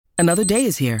Another day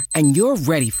is here, and you're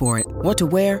ready for it. What to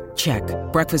wear? Check.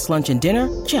 Breakfast, lunch, and dinner?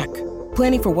 Check.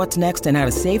 Planning for what's next and how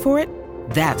to save for it?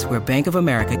 That's where Bank of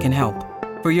America can help.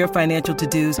 For your financial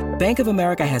to-dos, Bank of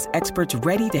America has experts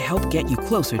ready to help get you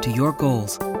closer to your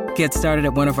goals. Get started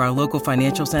at one of our local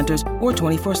financial centers or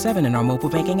 24/7 in our mobile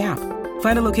banking app.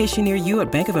 Find a location near you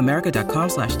at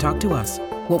bankofamerica.com/talktous.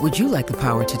 What would you like the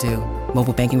power to do?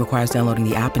 Mobile banking requires downloading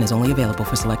the app and is only available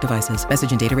for select devices.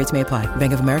 Message and data rates may apply.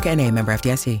 Bank of America N.A., member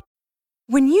FDIC.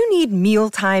 When you need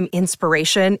mealtime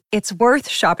inspiration, it's worth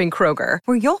shopping Kroger,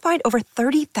 where you'll find over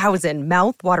 30,000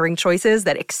 mouth-watering choices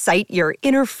that excite your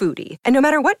inner foodie. And no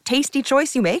matter what tasty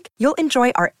choice you make, you'll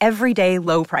enjoy our everyday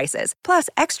low prices, plus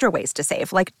extra ways to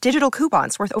save, like digital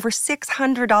coupons worth over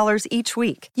 $600 each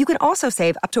week. You can also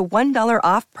save up to $1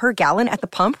 off per gallon at the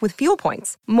pump with fuel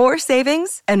points. More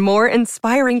savings and more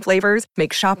inspiring flavors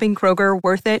make shopping Kroger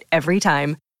worth it every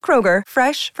time. Kroger,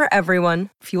 fresh for everyone.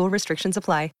 Fuel restrictions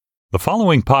apply. The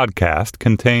following podcast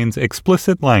contains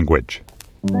explicit language.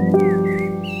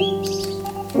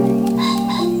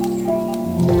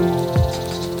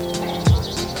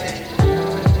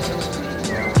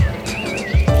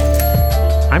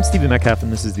 I'm Stephen Metcalf,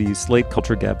 and this is the Slate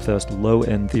Culture Gabfest Low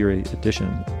End Theory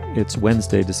edition. It's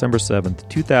Wednesday, December 7th,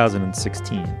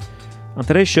 2016. On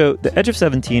today's show, The Edge of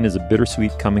 17 is a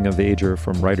bittersweet coming-of-ager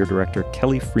from writer-director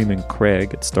Kelly Freeman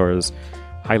Craig. It stars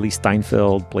Hailey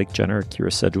Steinfeld, Blake Jenner,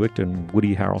 Kira Sedgwick, and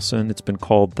Woody Harrelson. It's been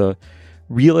called the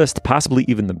realest, possibly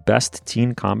even the best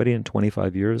teen comedy in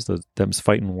 25 years. Them's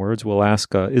fighting words. We'll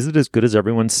ask, is it as good as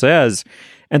everyone says?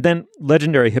 And then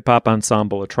legendary hip-hop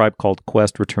ensemble A Tribe Called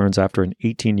Quest returns after an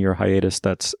 18-year hiatus.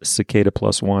 That's Cicada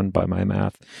Plus One by my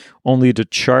math. Only to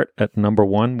chart at number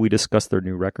one. We discussed their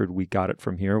new record, We Got It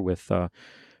From Here, with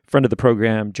friend of the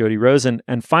program, Jody Rosen.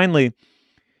 And finally,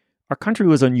 our country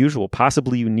was unusual,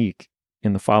 possibly unique,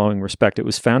 in the following respect. It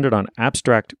was founded on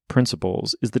abstract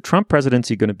principles. Is the Trump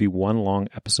presidency going to be one long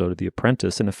episode of The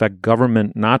Apprentice? In effect,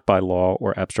 government not by law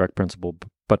or abstract principle,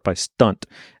 but by stunt,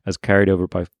 as carried over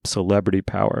by celebrity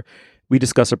power. We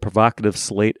discuss a provocative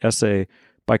Slate essay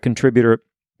by contributor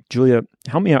Julia.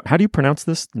 Help me out. How do you pronounce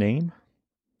this name?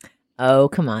 Oh,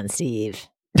 come on, Steve.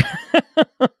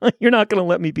 You're not going to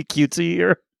let me be cutesy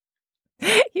here?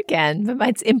 You can,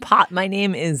 but my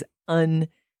name is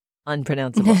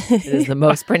unpronounceable. It is the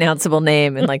most pronounceable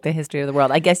name in like the history of the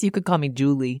world. I guess you could call me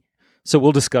Julie. So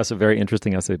we'll discuss a very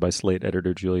interesting essay by Slate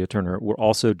editor Julia Turner. We're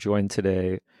also joined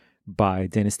today by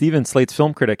Dana Stevens, Slate's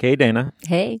film critic. Hey, Dana.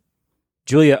 Hey.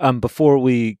 Julia, before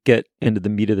we get into the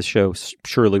meat of the show,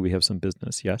 surely we have some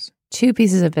business, yes? 2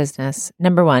 pieces of business.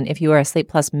 Number one, if you are a Slate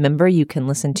Plus member, you can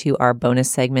listen to our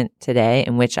bonus segment today,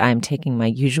 in which I'm taking my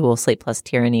usual Slate Plus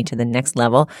tyranny to the next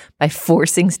level by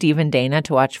forcing Steve and Dana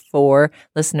to watch 4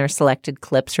 listener-selected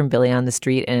clips from Billy on the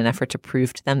Street in an effort to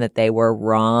prove to them that they were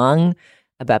wrong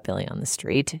about Billy on the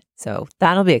Street. So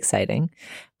that'll be exciting.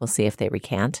 We'll see if they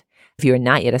recant. If you are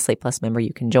not yet a Slate Plus member,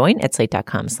 you can join at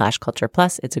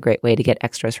slate.com/cultureplus. It's a great way to get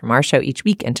extras from our show each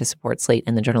week and to support Slate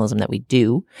and the journalism that we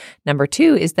do. Number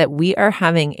 2 is that we are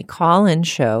having a call-in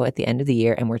show at the end of the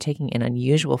year, and we're taking an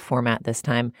unusual format this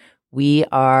time. We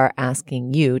are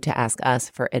asking you to ask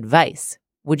us for advice.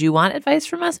 Would you want advice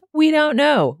from us? We don't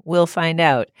know. We'll find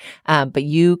out. But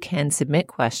you can submit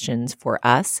questions for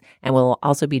us, and we'll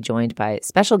also be joined by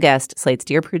special guest, Slate's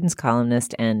Dear Prudence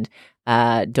columnist and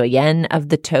doyenne of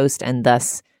the toast, and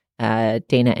thus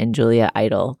Dana and Julia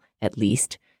idol, at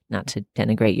least, not to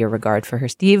denigrate your regard for her,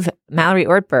 Steve, Mallory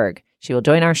Ortberg. She will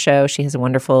join our show. She has a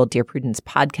wonderful Dear Prudence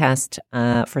podcast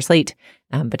for Slate,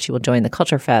 but she will join the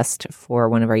Culture Fest for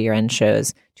one of our year-end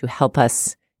shows to help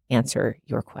us answer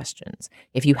your questions.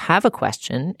 If you have a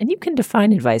question, and you can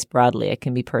define advice broadly, it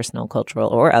can be personal, cultural,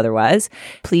 or otherwise,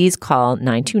 please call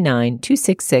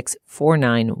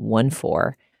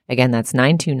 929-266-4914. Again, that's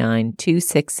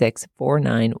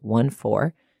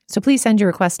 929-266-4914. So please send your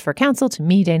request for counsel to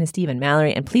me, Dana, Steve, and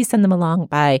Mallory, and please send them along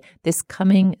by this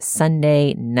coming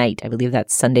Sunday night. I believe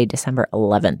that's Sunday, December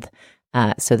 11th,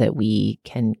 so that we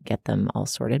can get them all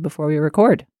sorted before we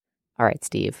record. All right,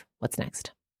 Steve, what's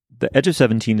next? The Edge of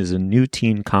 17 is a new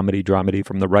teen comedy dramedy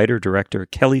from the writer-director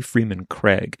Kelly Freeman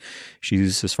Craig.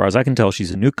 She's, as far as I can tell, she's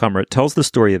a newcomer. It tells the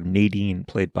story of Nadine,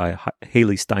 played by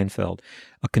Hailey Steinfeld,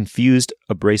 a confused,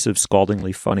 abrasive,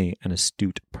 scaldingly funny, and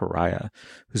astute pariah,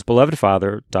 whose beloved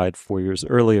father died 4 years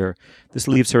earlier. This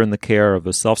leaves her in the care of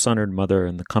a self-centered mother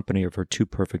and the company of her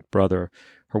too-perfect brother.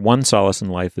 Her one solace in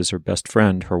life is her best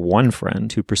friend, her one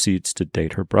friend, who proceeds to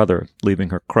date her brother, leaving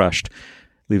her crushed,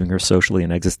 leaving her socially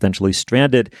and existentially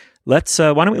stranded. Why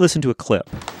don't we listen to a clip?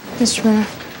 Mr. Brenner,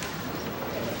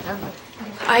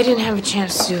 I didn't have a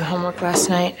chance to do homework last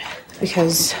night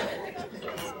because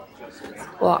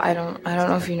Well, I don't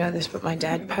know if you know this, but my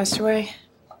dad passed away.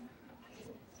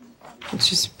 It's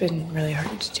just been really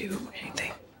hard to do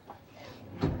anything.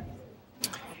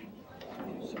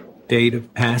 Date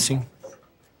of passing?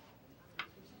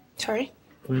 Sorry?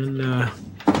 When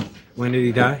did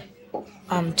he die?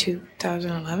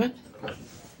 2011.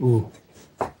 Ooh.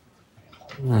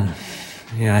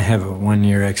 Yeah, I have a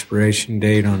 1-year expiration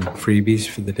date on freebies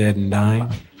for the dead and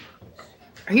dying.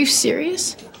 Are you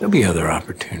serious? There'll be other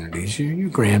opportunities. Your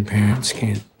grandparents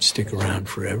can't stick around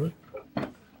forever.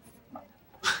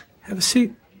 Have a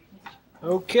seat.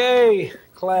 Okay,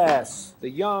 class. The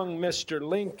young Mr.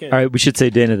 Lincoln. All right, we should say,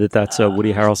 Dana, that's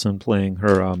Woody Harrelson playing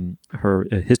her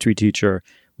history teacher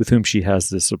with whom she has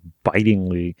this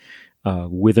bitingly,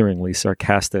 witheringly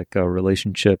sarcastic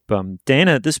relationship.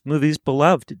 Dana, this movie's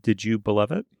beloved. Did you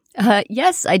beloved it?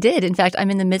 Yes, I did. In fact,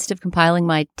 I'm in the midst of compiling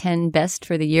my 10 best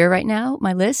for the year right now,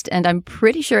 my list, and I'm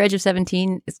pretty sure Edge of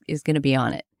 17 is going to be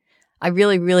on it. I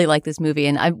really, really like this movie,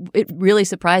 and it really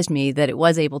surprised me that it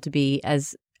was able to be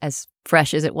as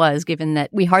fresh as it was, given that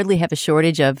we hardly have a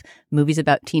shortage of movies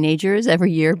about teenagers.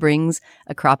 Every year brings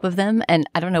a crop of them, and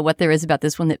I don't know what there is about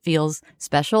this one that feels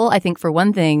special. I think, for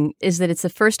one thing, is that it's a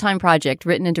first-time project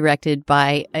written and directed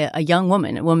by a young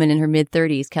woman, a woman in her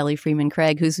mid-30s, Kelly Freeman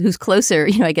Craig, who's closer.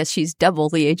 I guess she's double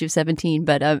the age of 17,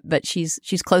 but she's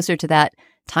closer to that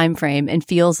time frame and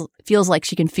feels like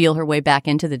she can feel her way back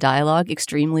into the dialogue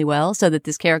extremely well, so that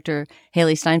this character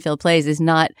Hailee Steinfeld plays is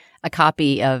not a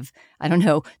copy of, I don't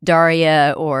know,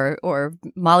 Daria or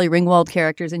Molly Ringwald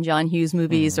characters in John Hughes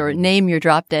movies, or name your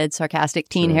drop-dead sarcastic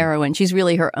teen heroine. She's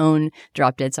really her own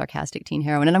drop-dead sarcastic teen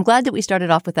heroine. And I'm glad that we started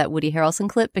off with that Woody Harrelson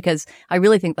clip, because I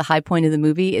really think the high point of the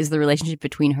movie is the relationship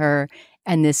between her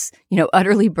and this,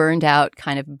 utterly burned out,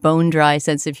 kind of bone-dry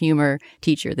sense of humor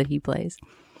teacher that he plays.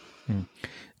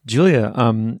 Julia,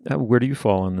 where do you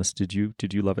fall on this? Did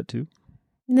you love it too?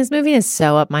 This movie is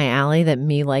so up my alley that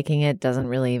me liking it doesn't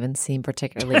really even seem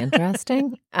particularly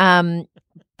interesting.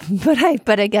 But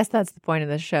I guess that's the point of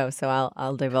the show, so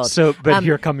I'll divulge. So, but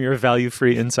here come your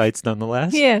value-free insights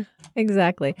nonetheless. Yeah,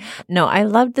 exactly. No, I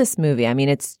loved this movie. I mean,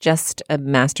 it's just a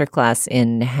masterclass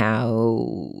in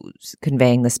how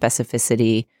conveying the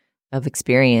specificity of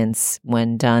experience,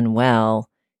 when done well,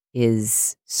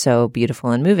 is so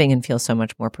beautiful and moving and feels so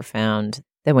much more profound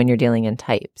than when you're dealing in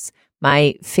types.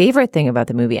 My favorite thing about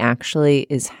the movie actually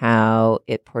is how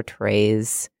it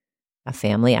portrays a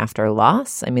family after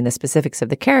loss. I mean, the specifics of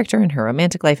the character and her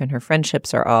romantic life and her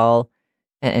friendships are all,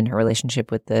 and her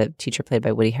relationship with the teacher played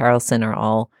by Woody Harrelson are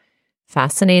all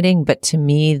fascinating. But to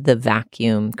me, the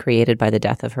vacuum created by the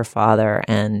death of her father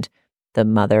and the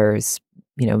mother's,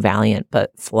 valiant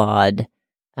but flawed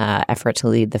effort to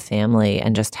lead the family,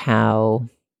 and just how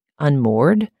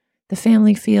unmoored the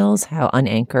family feels, how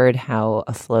unanchored, how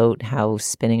afloat, how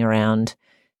spinning around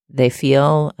they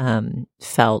feel,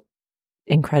 felt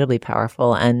incredibly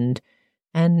powerful and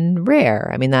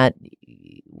rare. I mean, that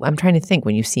I'm trying to think,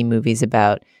 when you see movies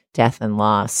about death and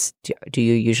loss, do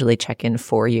you usually check in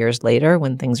 4 years later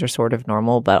when things are sort of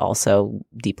normal but also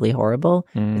deeply horrible?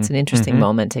 It's an interesting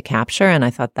moment to capture, and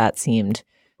I thought that seemed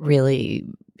really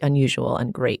unusual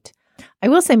and great. I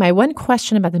will say my one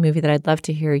question about the movie that I'd love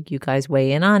to hear you guys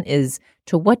weigh in on is,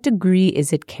 to what degree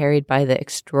is it carried by the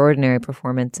extraordinary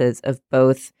performances of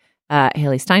both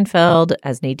Hailee Steinfeld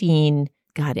as Nadine?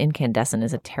 God, incandescent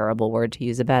is a terrible word to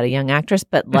use about a young actress,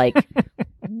 but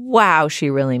wow, she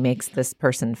really makes this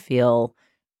person feel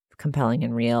compelling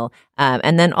and real.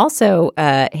 And then also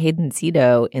Hayden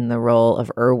Sito in the role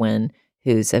of Erwin,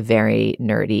 who's a very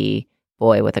nerdy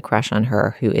boy with a crush on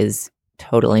her, who is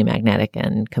totally magnetic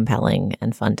and compelling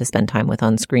and fun to spend time with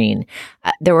on screen.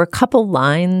 There were a couple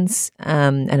lines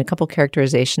and a couple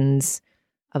characterizations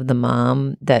of the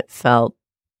mom that felt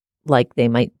like they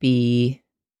might be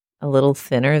a little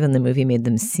thinner than the movie made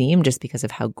them seem, just because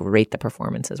of how great the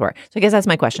performances were. So I guess that's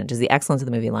my question. Does the excellence of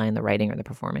the movie lie in the writing or the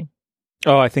performing?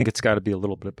 Oh, I think it's got to be a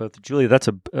little bit of both. Julia, that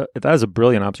is a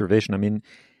brilliant observation. I mean,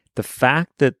 the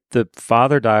fact that the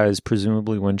father dies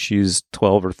presumably when she's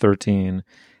 12 or 13,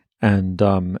 and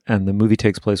the movie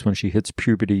takes place when she hits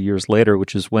puberty years later,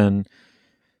 which is when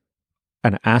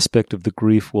an aspect of the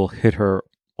grief will hit her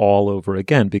all over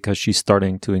again, because she's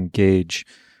starting to engage,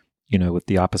 with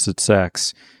the opposite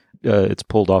sex. It's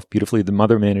pulled off beautifully. The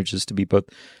mother manages to be both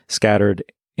scattered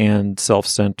and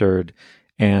self-centered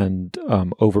and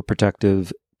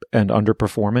overprotective and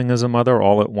underperforming as a mother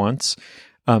all at once.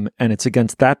 And it's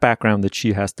against that background that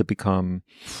she has to become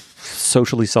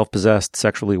socially self-possessed,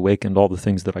 sexually awakened, all the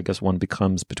things that I guess one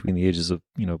becomes between the ages of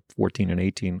 14 and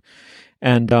 18.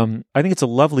 And I think it's a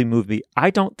lovely movie. I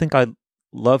don't think I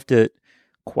loved it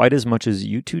quite as much as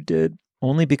you two did.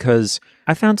 only because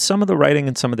I found some of the writing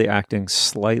and some of the acting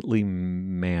slightly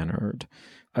mannered.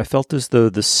 I felt as though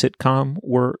the sitcom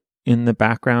were in the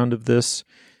background of this.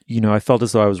 I felt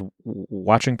as though I was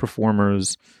watching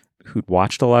performers who'd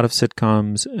watched a lot of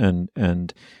sitcoms,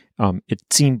 and it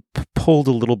seemed pulled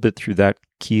a little bit through that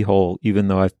keyhole, even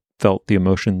though I felt the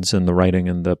emotions and the writing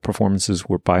and the performances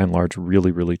were by and large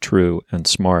really, really true and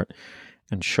smart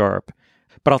and sharp.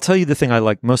 But I'll tell you the thing I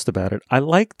like most about it. I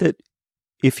like that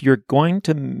if you're going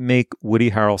to make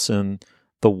Woody Harrelson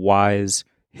the wise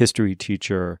history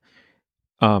teacher,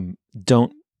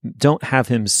 don't have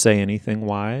him say anything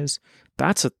wise.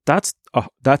 That's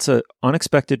a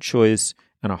unexpected choice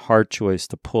and a hard choice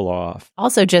to pull off.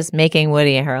 Also, just making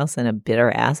Woody Harrelson a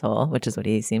bitter asshole, which is what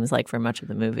he seems like for much of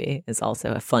the movie, is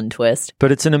also a fun twist.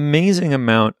 But it's an amazing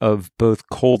amount of both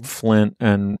cold flint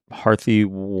and hearthy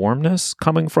warmness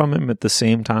coming from him at the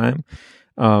same time.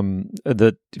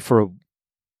 That for a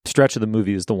stretch of the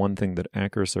movie is the one thing that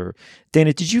anchors her.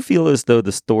 Dana, did you feel as though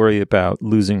the story about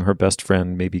losing her best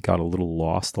friend maybe got a little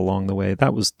lost along the way?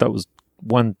 That was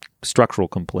one structural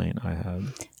complaint I had.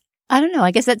 I don't know.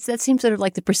 I guess that seems sort of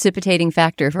like the precipitating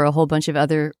factor for a whole bunch of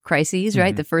other crises, right?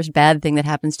 Mm-hmm. The first bad thing that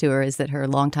happens to her is that her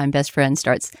longtime best friend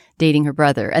starts dating her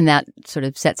brother, and that sort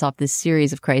of sets off this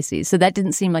series of crises. So that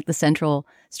didn't seem like the central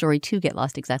story to get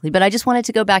lost exactly. But I just wanted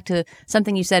to go back to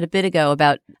something you said a bit ago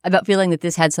about feeling that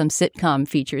this had some sitcom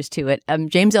features to it.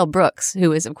 James L. Brooks,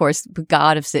 who is, of course, the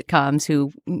god of sitcoms,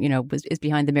 who, is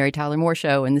behind the Mary Tyler Moore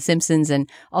Show and The Simpsons and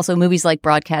also movies like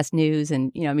Broadcast News.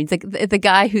 And, the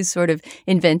guy who's sort of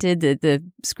invented the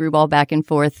screwball back and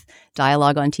forth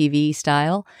dialogue on TV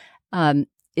style,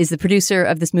 is the producer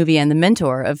of this movie and the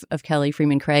mentor of Kelly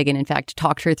Freeman Craig, and in fact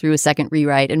talked her through a second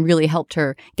rewrite and really helped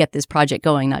her get this project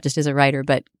going, not just as a writer,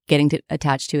 but getting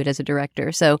attached to it as a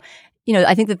director. So,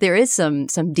 I think that there is some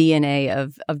DNA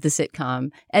of the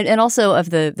sitcom and also of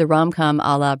the rom-com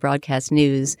a la Broadcast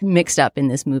News mixed up in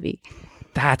this movie.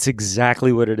 That's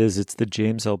exactly what it is. It's the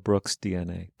James L. Brooks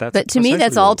DNA. But to me,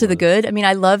 that's all to the good. I mean,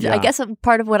 I loved, I guess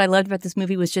part of what I loved about this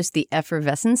movie was just the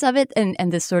effervescence of it. And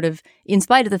this sort of, in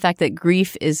spite of the fact that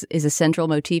grief is a central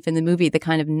motif in the movie, the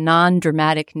kind of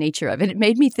non-dramatic nature of it. It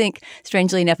made me think,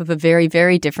 strangely enough, of a very,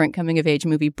 very different coming-of-age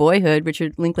movie, Boyhood,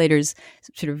 Richard Linklater's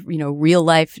sort of,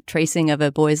 real-life tracing of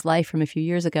a boy's life from a few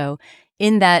years ago.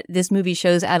 In that this movie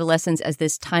shows adolescence as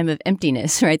this time of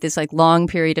emptiness, right? This like long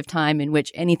period of time in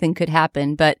which anything could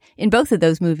happen. But in both of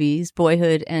those movies,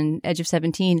 Boyhood and Edge of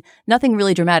 17, nothing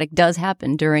really dramatic does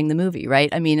happen during the movie, right?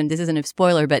 I mean, and this isn't a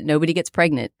spoiler, but nobody gets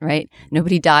pregnant, right?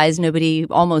 Nobody dies. Nobody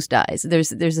almost dies.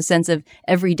 There's a sense of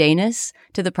everydayness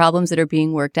to the problems that are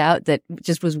being worked out that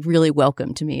just was really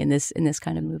welcome to me in this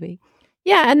kind of movie.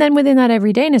 Yeah, and then within that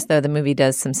everydayness, though, the movie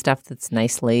does some stuff that's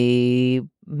nicely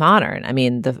modern. I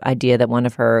mean, the idea that one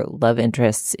of her love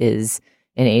interests is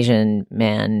an Asian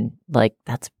man, like,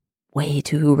 that's way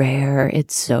too rare.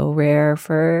 It's so rare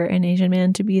for an Asian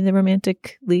man to be the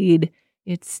romantic lead.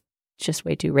 It's just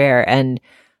way too rare. And,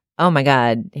 oh my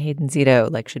God, Hayden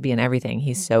Zito, should be in everything.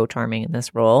 He's so charming in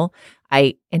this role.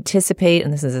 I anticipate,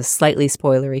 and this is a slightly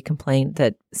spoilery complaint,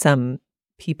 that some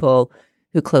people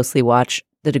who closely watch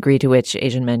the degree to which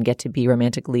Asian men get to be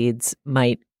romantic leads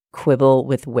might quibble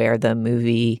with where the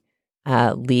movie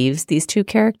leaves these two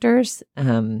characters.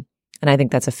 And I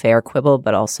think that's a fair quibble,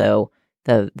 but also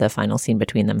the final scene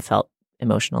between them felt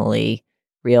emotionally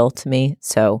real to me.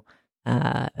 So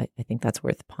I think that's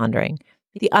worth pondering.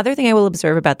 The other thing I will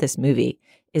observe about this movie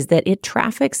is that it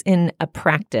traffics in a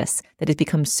practice that has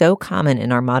become so common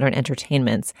in our modern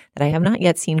entertainments that I have not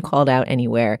yet seen called out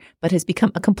anywhere, but has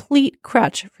become a complete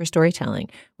crutch for storytelling,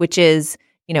 which is,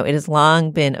 it has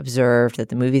long been observed that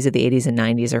the movies of the 80s and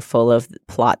 90s are full of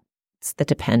plots that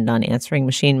depend on answering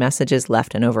machine messages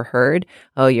left and overheard.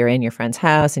 Oh, you're in your friend's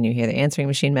house and you hear the answering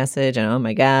machine message and, oh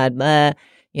my God, blah,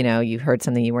 you heard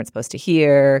something you weren't supposed to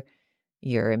hear.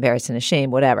 You're embarrassed and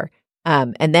ashamed, whatever.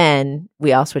 And then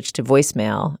we all switched to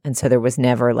voicemail. And so there was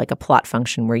never a plot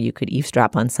function where you could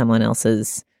eavesdrop on someone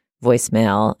else's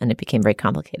voicemail, and it became very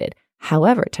complicated.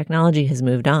 However, technology has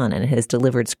moved on and it has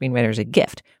delivered screenwriters a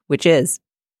gift, which is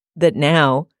that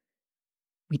now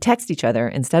we text each other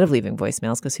instead of leaving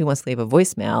voicemails, because who wants to leave a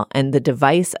voicemail? And the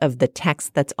device of the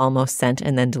text that's almost sent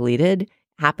and then deleted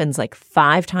happens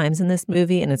 5 times in this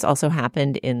movie. And it's also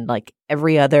happened in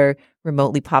every other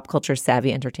remotely pop culture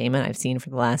savvy entertainment I've seen for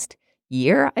the last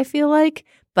year, I feel like.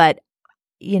 But,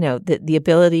 the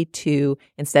ability to,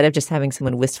 instead of just having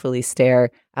someone wistfully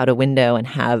stare out a window and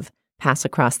have pass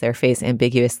across their face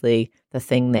ambiguously the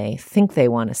thing they think they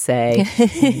want to say,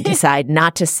 decide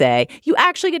not to say. You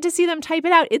actually get to see them type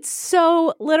it out. It's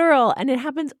so literal, and it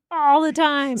happens all the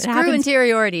time. Screw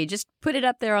interiority. Just put it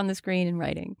up there on the screen in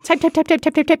writing. Type, type, type, type,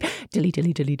 type, type, type. Delete,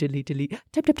 delete, delete, delete, delete.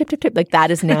 Type, type, type, type, type. Like that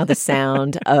is now the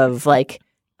sound of like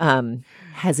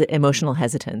emotional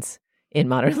hesitance in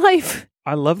modern life.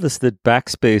 I love this, that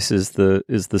backspace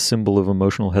is the symbol of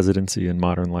emotional hesitancy in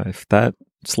modern life. That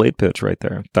Slate pitch right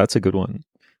there. That's a good one.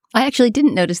 I actually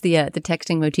didn't notice the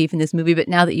texting motif in this movie, but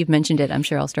now that you've mentioned it, I'm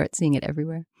sure I'll start seeing it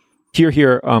everywhere.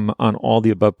 Here, on all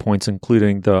the above points,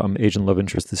 including the Asian love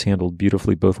interest is handled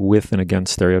beautifully, both with and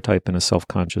against stereotype in a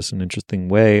self-conscious and interesting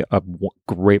way. A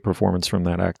great performance from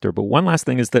that actor. But one last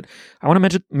thing is that I want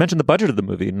to mention the budget of the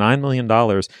movie, $9 million.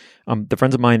 The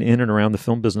friends of mine in and around the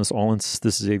film business all insist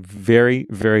this is a very,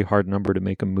 very hard number to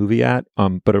make a movie at.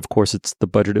 But of course, it's the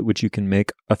budget at which you can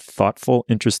make a thoughtful,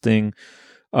 interesting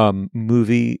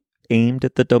movie aimed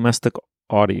at the domestic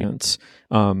audience.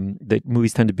 The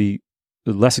movies tend to be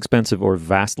less expensive or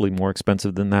vastly more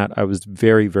expensive than that. I was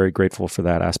very, very grateful for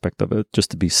that aspect of it,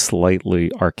 just to be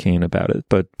slightly arcane about it.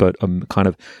 But a kind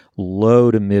of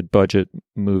low to mid budget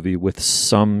movie with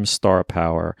some star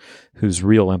power, whose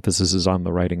real emphasis is on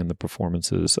the writing and the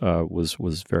performances,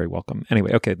 was very welcome.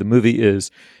 Anyway, okay, the movie is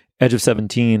Edge of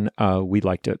 17. We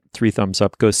liked it. 3 thumbs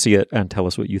up. Go see it and tell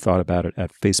us what you thought about it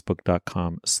at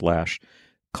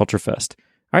facebook.com/culturefest.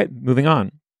 All right, moving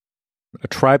on. A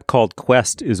Tribe Called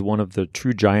Quest is one of the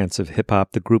true giants of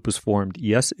hip-hop. The group was formed,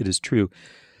 yes, it is true,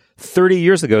 30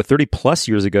 plus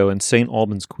years ago in St.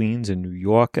 Albans, Queens in New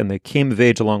York, and they came of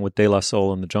age along with De La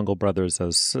Soul and the Jungle Brothers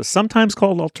as sometimes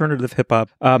called alternative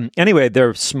hip-hop. Anyway,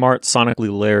 their smart, sonically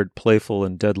layered, playful,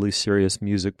 and deadly serious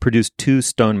music produced 2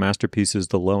 stone masterpieces,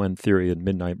 The Low End Theory and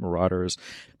Midnight Marauders.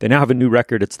 They now have a new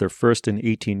record. It's their first in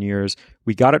 18 years.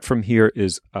 We Got It From Here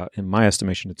is, in my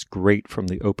estimation, it's great from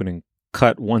the opening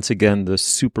cut. Once again, the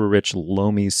super rich,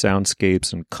 loamy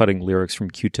soundscapes and cutting lyrics from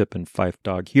Q-Tip and Phife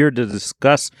Dawg. Here to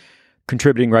discuss,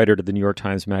 contributing writer to the New York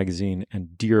Times Magazine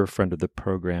and dear friend of the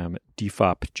program,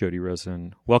 DFOP, Jody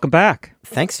Rosen. Welcome back.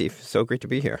 Thanks, Steve. So great to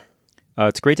be here.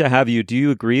 It's great to have you. Do you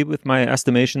agree with my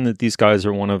estimation that these guys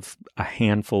are one of a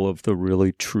handful of the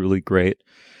really, truly great,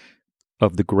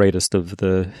 of the greatest of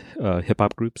the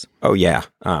hip-hop groups? Oh, yeah.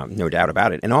 No doubt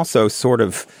about it. And also sort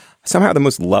of somehow the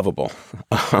most lovable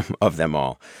of them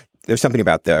all. There's something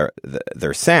about their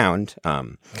sound,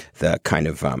 the kind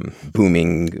of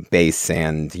booming bass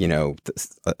and,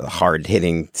 hard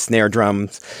hitting snare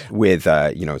drums with,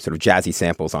 sort of jazzy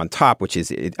samples on top, which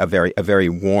is a very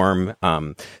warm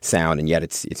sound. And yet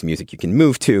it's music you can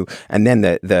move to. And then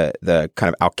the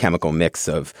kind of alchemical mix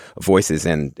of voices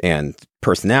and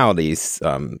personalities,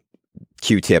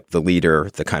 Q-Tip, the leader,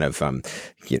 the kind of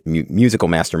musical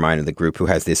mastermind of the group, who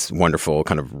has this wonderful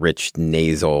kind of rich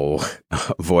nasal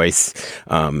voice,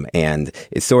 and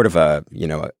is sort of a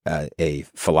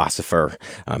philosopher,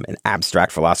 an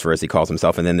abstract philosopher as he calls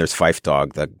himself. And then there's Phife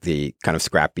Dawg, the kind of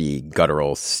scrappy,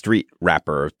 guttural street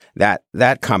rapper.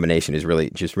 That combination is really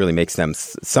makes them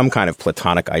some kind of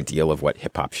platonic ideal of what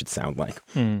hip hop should sound like.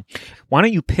 Why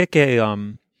don't you pick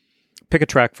a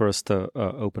track for us to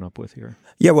open up with here?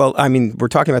 Yeah, well, I mean, we're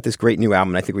talking about this great new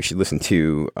album, and I think we should listen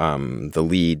to the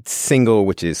lead single,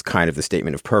 which is kind of the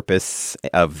statement of purpose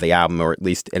of the album, or at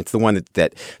least it's the one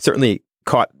that certainly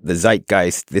caught the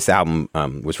zeitgeist. This album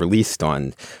was released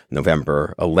on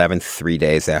November 11th, 3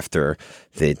 days after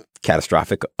the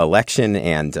catastrophic election.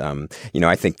 And,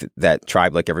 I think that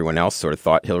Tribe, like everyone else, sort of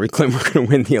thought Hillary Clinton were going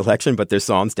to win the election, but their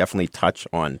songs definitely touch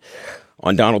on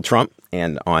Donald Trump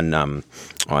and on the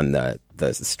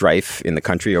strife in the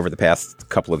country over the past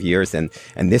couple of years. And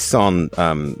this song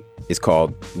is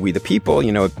called We the People.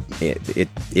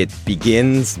 It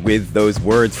begins with those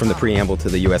words from the preamble to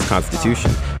the U.S.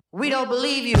 Constitution. We don't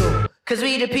believe you, cause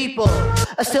we the people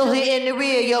are still here in the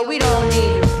rear, yo, we don't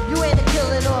need you. You ain't a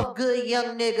killing off good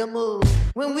young nigga move.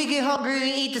 When we get hungry,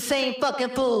 we eat the same fucking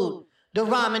food, the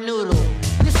ramen noodle.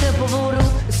 This simple voodoo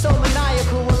is so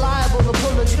maniacal, reliable to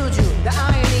pull a choo-choo. The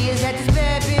irony is that this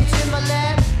bad bitch in my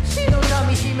lap, she don't tell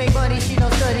me she make money, she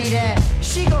don't study that.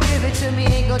 She gon' give it to me,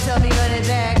 ain't gon' tell me none of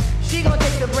that. She gon'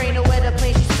 take the brain away the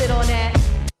plane, she spit on that.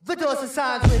 Vidors and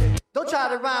signs with, don't try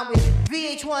to rhyme with.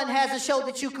 VH1 has a show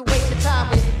that you can waste your time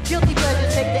with. Guilty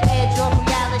pleasures take the edge off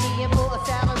reality and pull a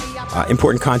salary.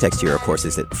 Important context here, of course,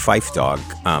 is that Phife Dawg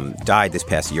died this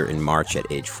past year in March at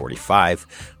age 45.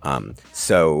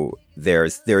 So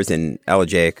there's an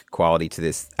elegiac quality to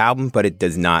this album, but it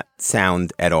does not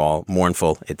sound at all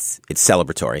mournful. It's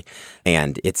celebratory,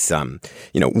 and it's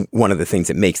one of the things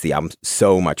that makes the album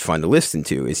so much fun to listen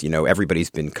to is everybody's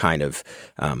been kind of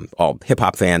all hip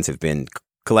hop fans have been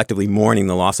collectively mourning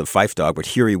the loss of Phife Dawg, but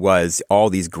here he was, all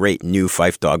these great new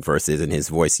Phife Dawg verses, and his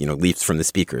voice, leaps from the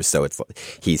speakers. So it's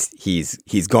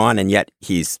he's gone, and yet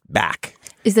he's back.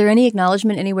 Is there any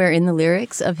acknowledgement anywhere in the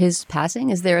lyrics of his passing?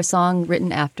 Is there a song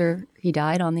written after he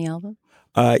died on the album?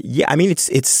 Yeah, I mean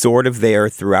it's sort of there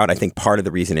throughout. I think part of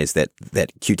the reason is that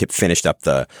Q-Tip finished up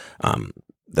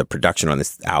the production on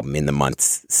this album in the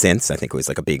months since. I think it was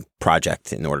like a big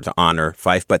project in order to honor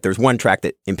Phife. But there's one track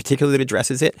that in particular that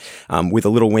addresses it with a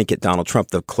little wink at Donald Trump.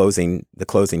 The closing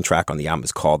track on the album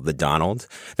is called The Donald.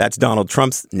 That's Donald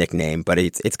Trump's nickname, but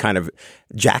it's kind of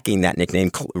jacking that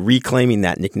nickname, reclaiming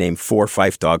that nickname for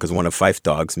Phife Dawg, because one of Phife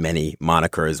Dawg's many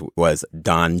monikers was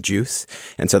Don Juice.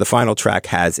 And so the final track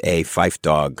has a Phife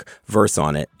Dawg verse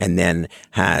on it, and then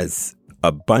has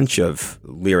a bunch of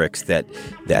lyrics that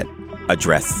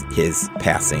address his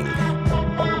passing.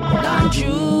 Non-Jews,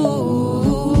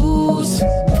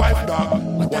 Phife Dawg,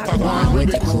 what I want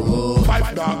with the crew.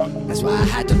 Phife Dawg, that's why I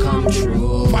had to come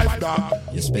true. Phife Dawg,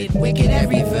 you spit wicked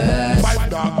every verse. Phife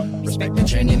Dawg, respect the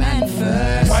journeyman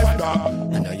first. Phife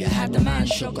Dawg, I know you had the man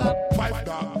shook up. Phife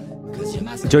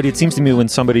Dawg. Jody, it seems to me when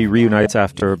somebody reunites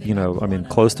after,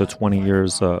 close to 20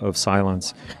 years of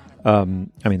silence,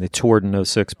 they toured in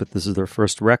 2006, but this is their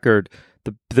first record.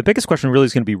 The biggest question really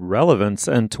is going to be relevance,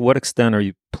 and to what extent are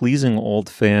you pleasing old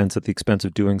fans at the expense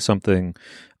of doing something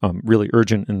really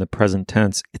urgent in the present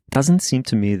tense? It doesn't seem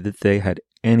to me that they had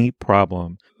any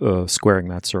problem squaring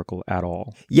that circle at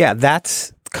all. Yeah,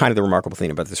 that's kind of the remarkable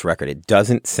thing about this record. It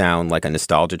doesn't sound like a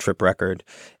nostalgia trip record,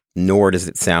 nor does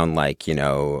it sound like,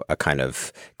 a kind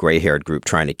of gray-haired group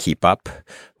trying to keep up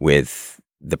with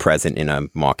the present in a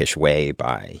mawkish way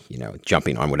by,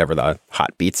 jumping on whatever the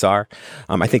hot beats are.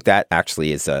 I think that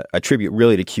actually is a tribute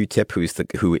really to Q-Tip,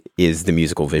 who is the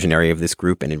musical visionary of this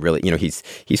group. And it really,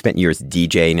 he spent years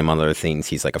DJing, among other things.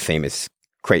 He's like a famous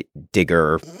crate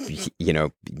digger,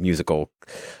 musical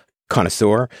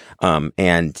connoisseur.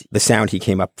 And the sound he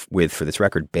came up with for this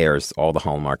record bears all the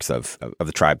hallmarks of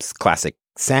the Tribe's classic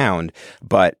sound,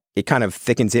 but it kind of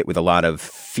thickens it with a lot of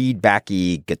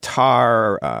feedbacky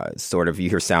guitar, you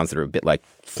hear sounds that are a bit like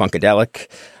funkadelic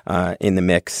in the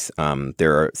mix.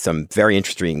 There are some very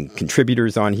interesting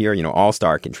contributors on here,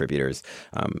 all-star contributors,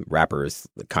 rappers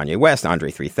like Kanye West, Andre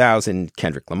 3000,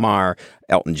 Kendrick Lamar,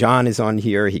 Elton John is on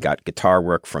here. He got guitar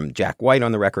work from Jack White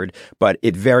on the record, but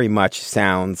it very much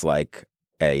sounds like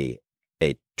a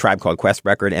Tribe Called Quest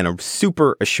record, and a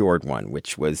super assured one,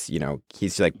 which was,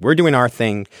 he's like, we're doing our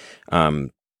thing.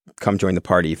 Come join the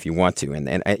party if you want to.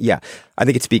 And yeah, I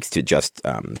think it speaks to just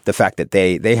the fact that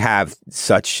they have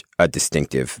such a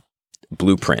distinctive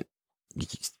blueprint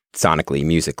sonically,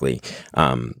 musically.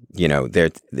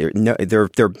 There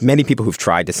are many people who've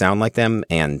tried to sound like them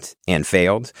and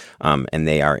failed, and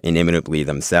they are inimitably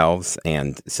themselves.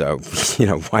 And so,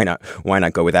 why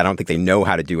not go with that? I don't think they know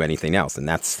how to do anything else, and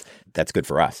that's good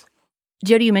for us.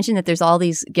 Jody, you mentioned that there's all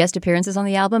these guest appearances on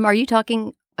the album. Are you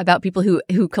talking about people who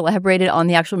collaborated on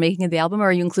the actual making of the album, or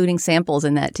are you including samples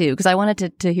in that too? Because I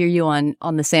wanted to hear you on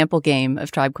the sample game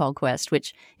of Tribe Called Quest,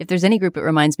 which, if there's any group it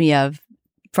reminds me of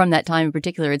from that time in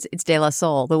particular, it's De La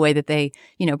Soul, the way that they,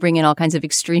 bring in all kinds of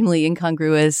extremely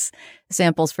incongruous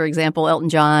samples. For example, Elton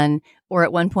John, or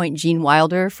at one point Gene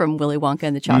Wilder from Willy Wonka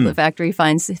and the Chocolate Factory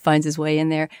finds his way in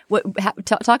there.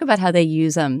 Talk about how they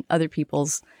use other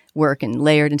people's work and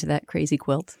layered into that crazy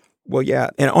quilt. Well, yeah,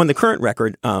 and on the current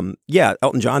record, Elton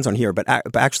John's on here, but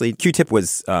actually Q-Tip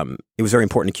was, it was very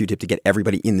important to Q-Tip to get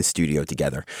everybody in the studio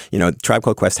together. Tribe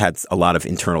Called Quest had a lot of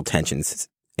internal tensions,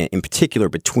 in particular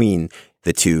between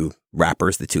the two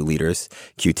rappers, the two leaders,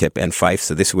 Q-Tip and Phife.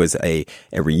 So this was a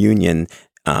reunion,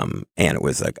 and it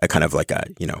was a kind of like a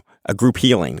group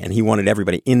healing, and he wanted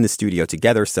everybody in the studio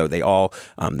together. So they all,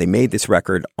 they made this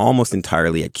record almost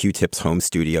entirely at Q-Tip's home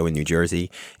studio in New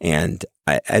Jersey. And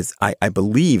I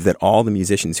believe that all the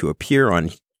musicians who appear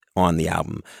on the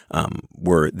album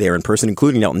were there in person,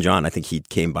 including Elton John. I think he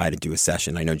came by to do a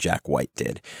session. I know Jack White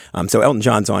did. So Elton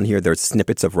John's on here. There's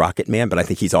snippets of Rocket Man, but I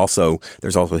think there's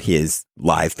also his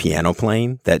live piano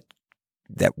playing that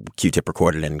Q-Tip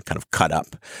recorded and kind of cut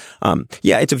up.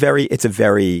 It's a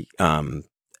very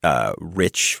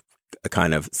rich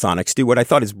kind of sonic stew. What I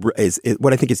thought is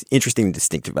what I think is interesting and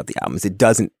distinctive about the album is it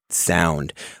doesn't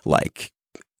sound like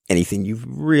anything you've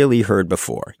really heard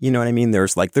before. You know what I mean?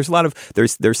 There's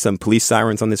some police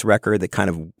sirens on this record that kind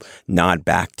of nod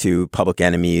back to Public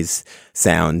Enemy's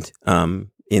sound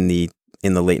in the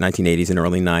late 1980s and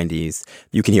early 90s.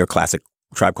 You can hear classic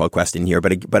Tribe Called Quest in here,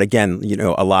 but again, you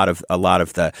know, a lot of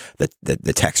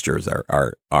the textures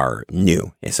are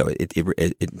new, so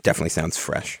it definitely sounds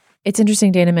fresh. It's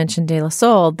interesting Dana mentioned De La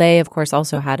Soul. They, of course,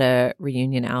 also had a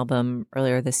reunion album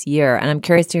earlier this year. And I'm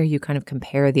curious to hear you kind of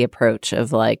compare the approach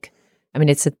of like, I mean,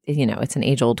 it's an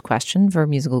age-old question for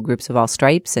musical groups of all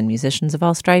stripes and musicians of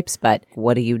all stripes, but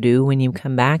what do you do when you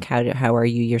come back? How are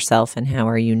you yourself and how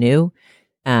are you new?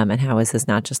 And how is this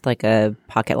not just like a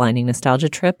pocket-lining nostalgia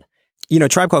trip? You know,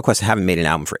 Tribe Called Quest haven't made an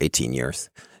album for 18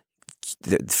 years.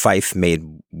 Fife made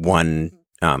one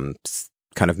kind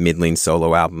of middling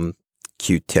solo album.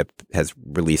 Q-Tip has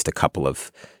released a couple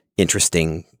of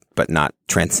interesting but not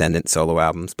transcendent solo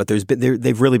albums, but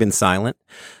they've really been silent.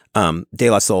 De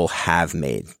La Soul have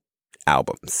made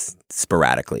albums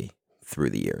sporadically through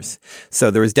the years,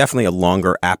 so there was definitely a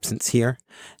longer absence here,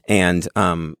 and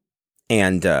I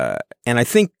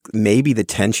think maybe the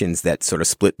tensions that sort of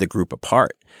split the group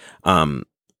apart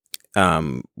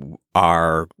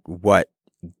are what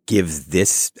gives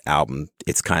this album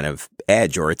its kind of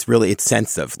edge, or its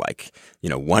sense of like, you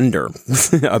know, wonder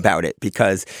about it,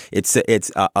 because it's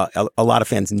a lot of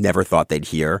fans never thought they'd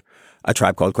hear a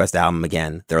Tribe Called Quest album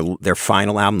again. Their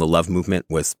final album, The Love Movement,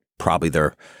 was probably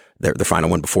their final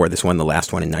one before this one. The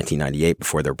last one in 1998,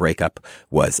 before their breakup,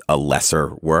 was a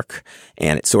lesser work,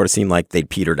 and it sort of seemed like they'd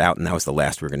petered out, and that was the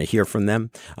last we were going to hear from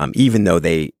them. Even though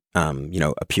they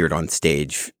appeared on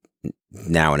stage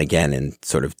now and again and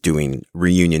sort of doing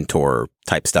reunion tour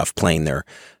type stuff, playing their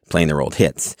old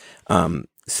hits.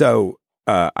 So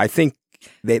I think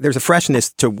there's a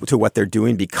freshness to what they're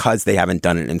doing because they haven't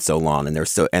done it in so long, and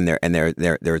there's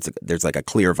like a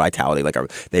clear vitality, like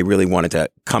they really wanted to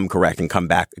come correct and come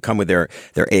with their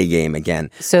A game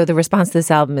again. So the response to this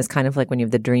album is kind of like when you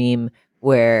have the dream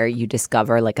where you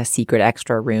discover like a secret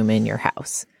extra room in your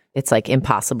house. It's like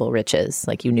impossible riches.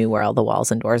 Like you knew where all the walls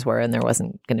and doors were and there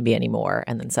wasn't going to be any more.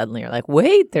 And then suddenly you're like,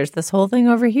 wait, there's this whole thing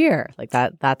over here. Like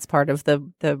that's part of the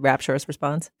rapturous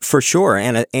response. For sure.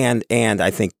 And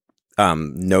I think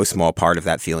no small part of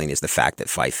that feeling is the fact that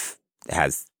Fife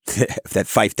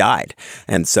died.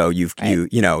 And so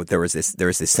there was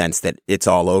this sense that it's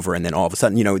all over. And then all of a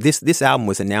sudden, you know, this album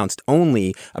was announced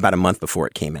only about a month before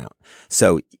it came out.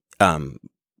 So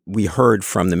we heard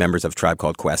from the members of Tribe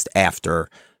Called Quest after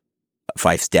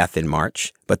Fife's death in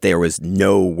March, but there was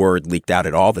no word leaked out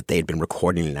at all that they had been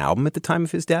recording an album at the time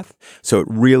of his death. So it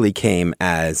really came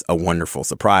as a wonderful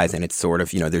surprise. And it's sort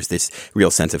of, you know, there's this real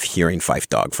sense of hearing Phife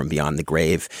Dawg from beyond the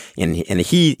grave. And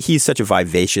he's such a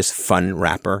vivacious, fun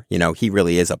rapper. You know, he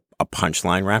really is a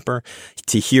punchline rapper.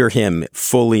 To hear him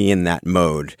fully in that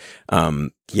mode,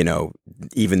 you know,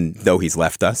 even though he's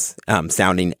left us,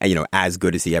 sounding, you know, as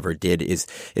good as he ever did is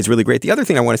really great. The other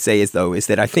thing I want to say is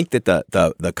that I think that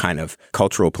the kind of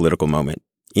cultural political moment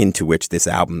into which this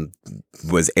album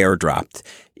was airdropped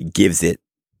gives it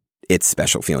its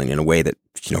special feeling in a way that,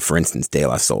 you know, for instance, De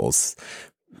La Soul's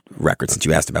record, since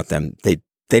you asked about them, they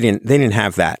didn't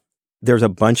have that. There's a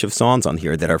bunch of songs on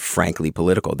here that are frankly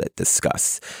political, that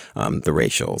discuss the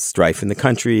racial strife in the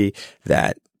country,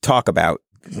 that talk about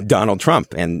Donald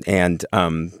Trump and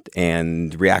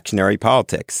reactionary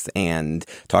politics, and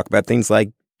talk about things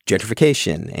like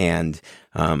gentrification and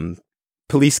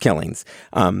police killings.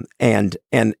 And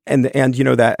you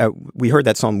know that we heard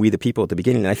that song "We the People" at the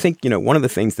beginning. And I think, you know, one of the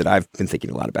things that I've been thinking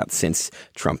a lot about since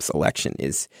Trump's election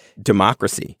is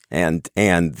democracy and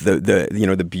the you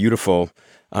know, the beautiful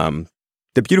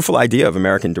idea of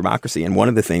American democracy. And one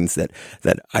of the things that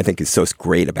I think is so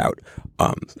great about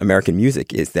American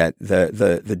music is that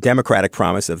the democratic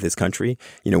promise of this country,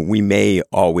 you know, we may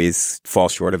always fall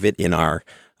short of it in our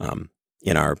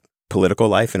political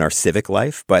life, in our civic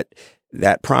life, but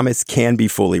that promise can be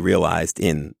fully realized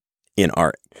in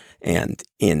art, and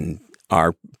in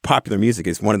our popular music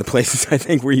is one of the places I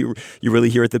think where you really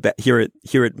hear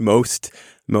it most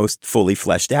fully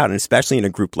fleshed out, and especially in a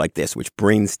group like this, which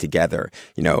brings together,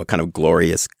 you know, a kind of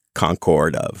glorious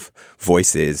concord of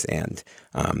voices and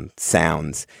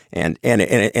sounds. And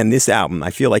this album,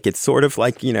 I feel like it's sort of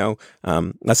like, you know,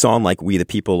 a song like "We the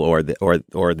People" or the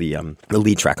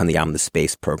lead track on the album, "The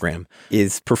Space Program,"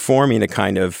 is performing the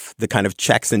kind of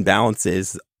checks and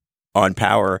balances on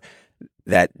power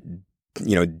that,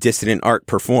 you know, dissident art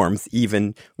performs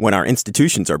even when our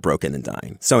institutions are broken and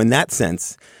dying. So in that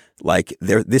sense, like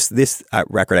this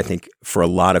record, I think for a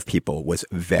lot of people was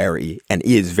very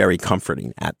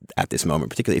comforting at this moment,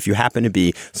 particularly if you happen to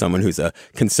be someone who's a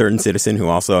concerned citizen who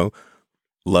also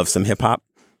love some hip hop,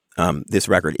 this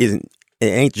record it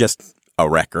ain't just a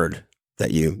record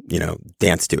that you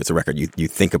dance to. It's a record you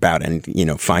think about and,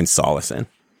 find solace in.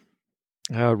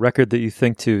 A record that you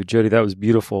think to. Jody, that was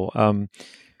beautiful.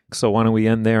 So why don't we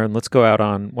end there and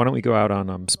why don't we go out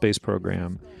on Space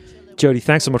Program? Jody,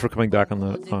 thanks so much for coming back on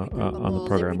the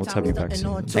program. Let's have you back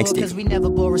soon. Thanks, Steve. Cause we never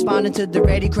bore, responding to the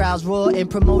ready crowds roar, and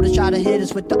promoters try to hit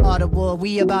us with the art of war.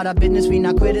 We about our business, we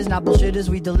not quitters, not bullshitters.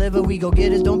 We deliver, we go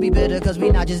getters. Don't be bitter, cause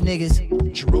we not just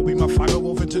niggas. Jerome, my fire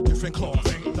wove into different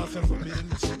cloth. Ain't nothing forbidden.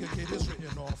 The segregators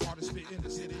written off. Hard to spit in the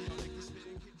city.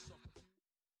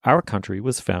 Our country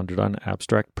was founded on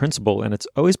abstract principle, and it's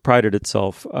always prided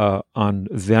itself on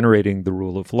venerating the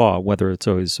rule of law. Whether it's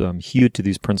always hewed to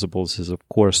these principles is, of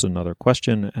course, another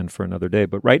question and for another day.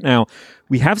 But right now,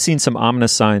 we have seen some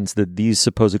ominous signs that these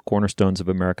supposed cornerstones of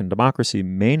American democracy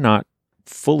may not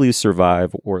fully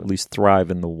survive or at least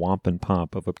thrive in the womp and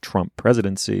pomp of a Trump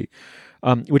presidency,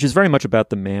 which is very much about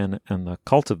the man and the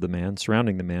cult of the man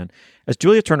surrounding the man. As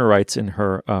Julia Turner writes in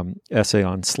her essay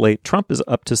on Slate, Trump is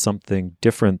up to something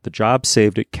different. The job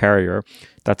saved at Carrier,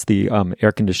 that's the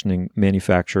air conditioning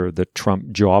manufacturer that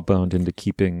Trump jawboned into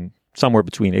keeping somewhere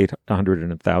between 800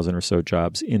 and 1,000 or so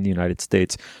jobs in the United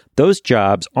States. Those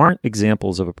jobs aren't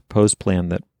examples of a proposed plan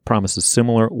that promises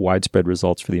similar widespread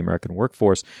results for the American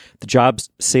workforce. The jobs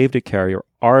saved at Carrier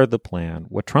are the plan.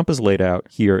 What Trump has laid out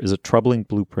here is a troubling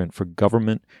blueprint for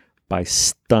government by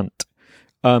stunt.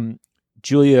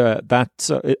 Julia,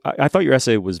 I thought your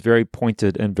essay was very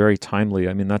pointed and very timely.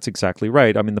 I mean, that's exactly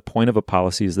right. I mean, the point of a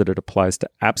policy is that it applies to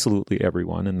absolutely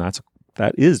everyone, and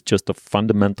that is just a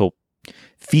fundamental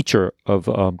feature of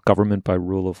government by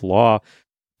rule of law.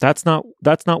 That's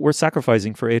not worth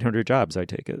sacrificing for 800 jobs, I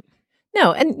take it.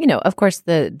 No, and, of course,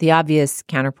 the obvious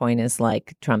counterpoint is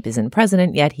like Trump isn't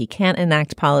president yet. He can't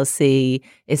enact policy.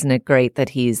 Isn't it great that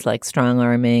he's like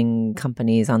strong-arming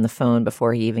companies on the phone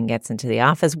before he even gets into the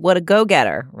office? What a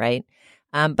go-getter, right?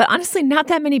 But honestly, not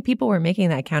that many people were making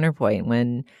that counterpoint.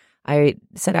 When I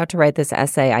set out to write this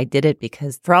essay, I did it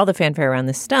because for all the fanfare around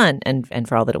the stunt and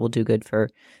for all that it will do good for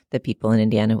the people in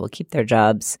Indiana who will keep their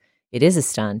jobs, it is a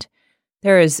stunt.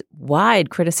 There is wide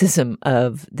criticism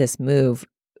of this move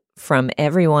from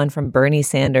everyone from Bernie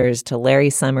Sanders to Larry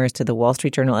Summers to the Wall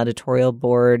Street Journal editorial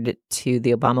board to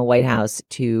the Obama White House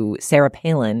to Sarah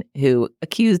Palin, who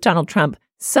accused Donald Trump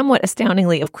somewhat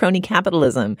astoundingly of crony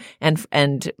capitalism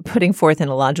and putting forth an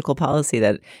illogical policy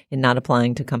that, in not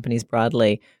applying to companies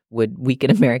broadly, would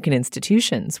weaken American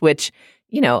institutions, which,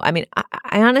 I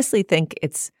honestly think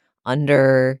it's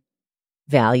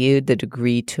undervalued the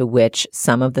degree to which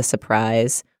some of the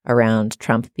surprise around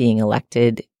Trump being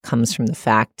elected comes from the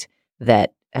fact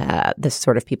that the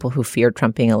sort of people who feared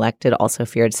Trump being elected also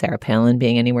feared Sarah Palin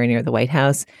being anywhere near the White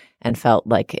House and felt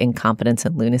like incompetence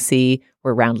and lunacy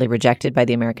were roundly rejected by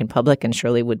the American public and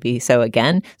surely would be so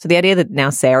again. So the idea that now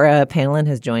Sarah Palin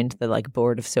has joined the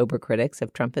board of sober critics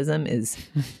of Trumpism is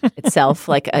itself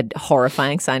like a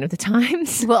horrifying sign of the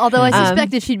times. Well, although I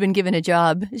suspect if she'd been given a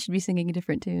job, she'd be singing a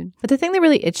different tune. But the thing that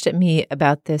really itched at me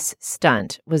about this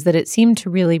stunt was that it seemed to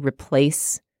really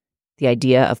replace the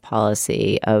idea of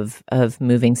policy, of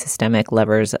moving systemic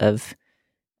levers of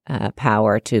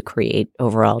power to create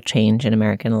overall change in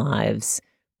American lives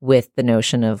with the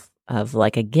notion of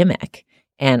like a gimmick.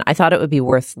 And I thought it would be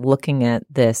worth looking at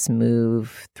this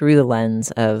move through the lens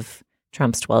of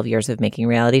Trump's 12 years of making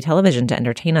reality television to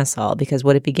entertain us all, because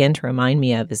what it began to remind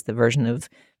me of is the version of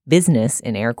business,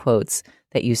 in air quotes,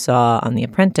 that you saw on The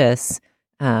Apprentice.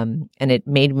 And it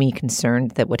made me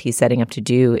concerned that what he's setting up to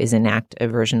do is enact a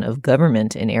version of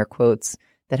government, in air quotes,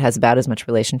 that has about as much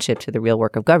relationship to the real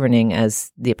work of governing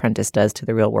as The Apprentice does to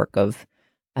the real work of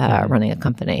running a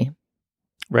company.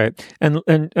 Right. And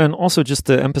also just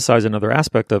to emphasize another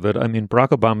aspect of it, I mean, Barack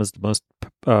Obama is the most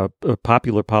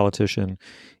popular politician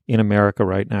in America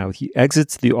right now. He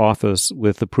exits the office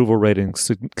with approval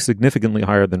ratings significantly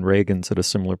higher than Reagan's at a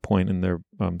similar point in their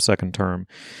second term,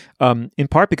 in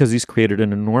part because he's created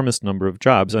an enormous number of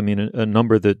jobs. I mean, a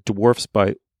number that dwarfs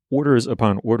by orders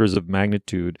upon orders of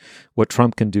magnitude what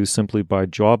Trump can do simply by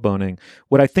jawboning.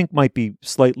 What I think might be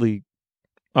slightly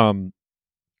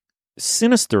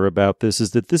sinister about this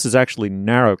is that this is actually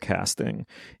narrowcasting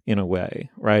in a way,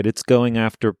 right? It's going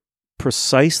after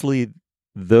precisely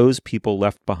those people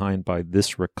left behind by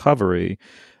this recovery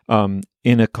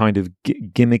in a kind of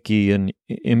gimmicky and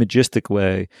imagistic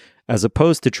way, as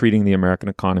opposed to treating the American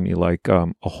economy like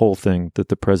a whole thing that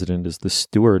the president is the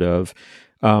steward of.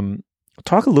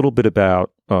 Talk a little bit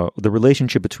about the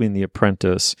relationship between The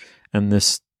Apprentice and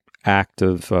this act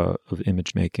of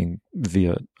image making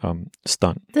via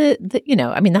stunt.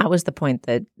 That was the point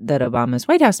that Obama's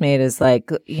White House made, is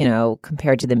like,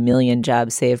 compared to the 1 million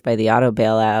jobs saved by the auto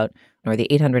bailout or the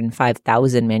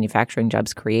 805,000 manufacturing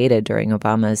jobs created during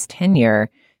Obama's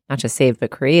tenure, not just saved but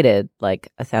created, like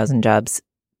 1,000 jobs,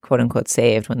 quote unquote,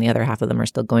 saved when the other half of them are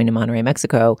still going to Monterrey,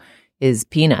 Mexico, is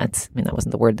peanuts. I mean, that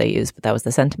wasn't the word they used, but that was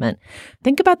the sentiment.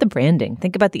 Think about the branding.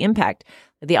 Think about the impact.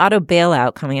 The auto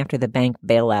bailout coming after the bank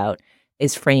bailout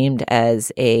is framed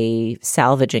as a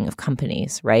salvaging of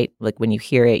companies, right? Like when you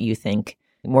hear it, you think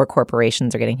more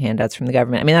corporations are getting handouts from the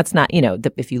government. I mean, that's not,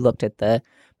 if you looked at the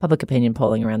public opinion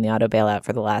polling around the auto bailout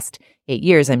for the last 8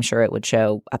 years, I'm sure it would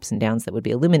show ups and downs that would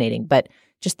be illuminating. But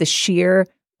just the sheer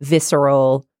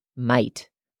visceral might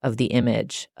of the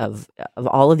image of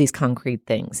all of these concrete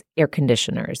things, air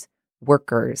conditioners,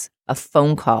 workers, a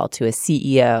phone call to a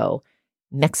CEO,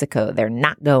 Mexico, they're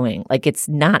not going. Like, it's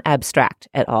not abstract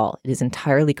at all. It is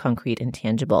entirely concrete and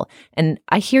tangible. And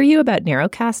I hear you about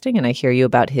narrowcasting, and I hear you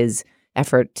about his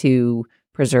effort to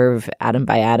preserve atom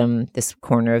by atom this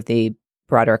corner of the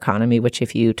broader economy, which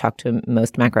if you talk to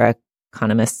most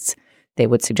macroeconomists, they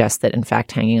would suggest that, in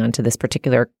fact, hanging on to this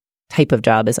particular type of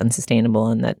job is unsustainable,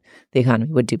 and that the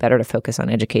economy would do better to focus on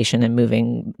education and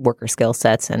moving worker skill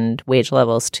sets and wage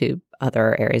levels to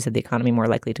other areas of the economy more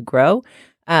likely to grow.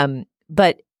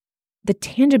 But the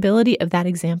tangibility of that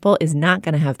example is not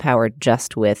going to have power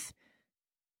just with,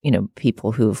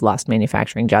 people who've lost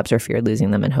manufacturing jobs or fear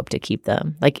losing them and hope to keep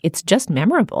them. Like, it's just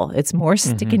memorable. It's more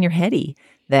stick in your heady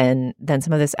than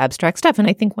some of this abstract stuff. And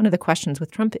I think one of the questions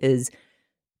with Trump is,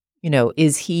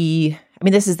 is he,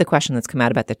 this is the question that's come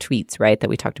out about the tweets, right,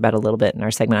 that we talked about a little bit in our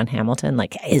segment on Hamilton.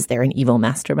 Like, is there an evil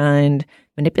mastermind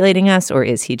manipulating us, or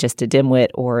is he just a dimwit,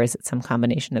 or is it some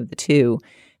combination of the two?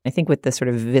 I think with the sort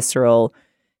of visceral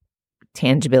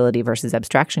tangibility versus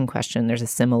abstraction question, there's a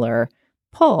similar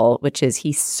pull, which is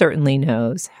he certainly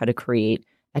knows how to create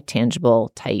a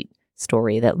tangible, tight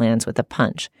story that lands with a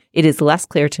punch. It is less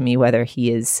clear to me whether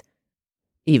he is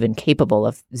even capable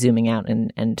of zooming out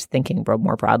and thinking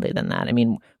more broadly than that. I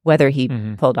mean, whether he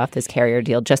pulled off this carrier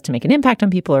deal just to make an impact on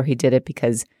people, or he did it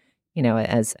because,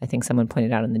 as I think someone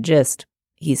pointed out in the gist,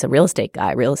 he's a real estate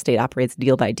guy. Real estate operates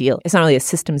deal by deal. It's not really a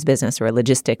systems business or a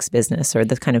logistics business or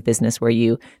the kind of business where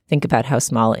you think about how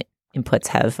small inputs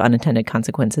have unintended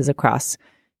consequences across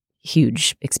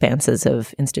huge expanses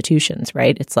of institutions,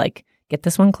 right? It's like, get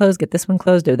this one closed,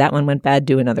 oh, that one went bad,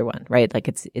 do another one, right? Like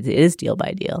it is deal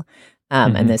by deal.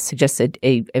 And this suggests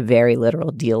a very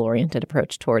literal deal-oriented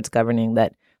approach towards governing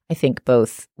that I think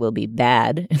both will be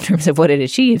bad in terms of what it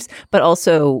achieves, but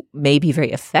also may be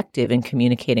very effective in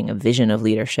communicating a vision of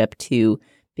leadership to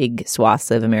big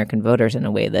swaths of American voters in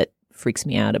a way that freaks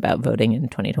me out about voting in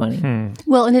 2020.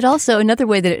 Well, and it also, another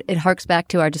way that it harks back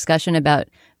to our discussion about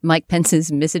Mike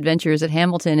Pence's misadventures at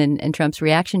Hamilton and Trump's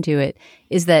reaction to it,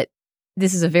 is that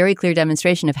this is a very clear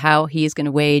demonstration of how he is going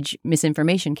to wage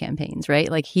misinformation campaigns, right?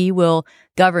 Like, he will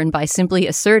govern by simply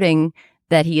asserting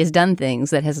that he has done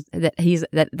things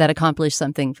that accomplish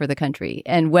something for the country,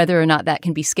 and whether or not that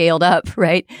can be scaled up,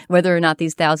 right? Whether or not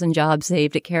these 1,000 jobs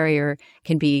saved at Carrier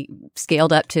can be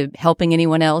scaled up to helping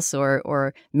anyone else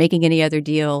or making any other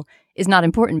deal is not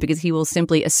important, because he will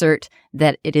simply assert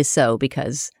that it is so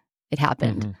because it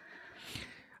happened.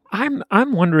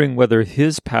 I'm wondering whether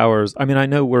his powers, I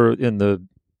know we're in the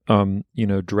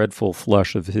dreadful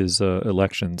flush of his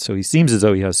election, so he seems as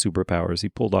though he has superpowers. He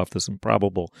pulled off this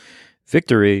improbable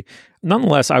victory.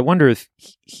 Nonetheless, I wonder if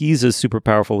he's as super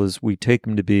powerful as we take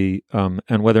him to be,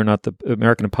 and whether or not the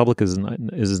American public is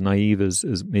as naive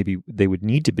as maybe they would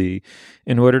need to be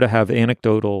in order to have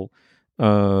anecdotal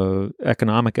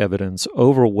economic evidence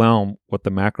overwhelm what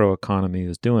the macroeconomy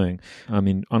is doing.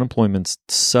 Unemployment's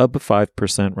sub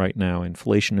 5% right now.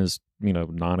 Inflation is,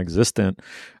 non-existent.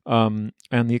 And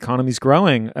the economy's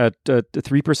growing at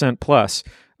 3% plus.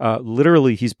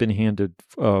 Literally, he's been handed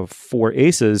 4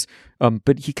 aces,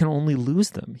 but he can only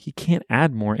lose them. He can't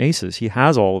add more aces. He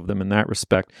has all of them in that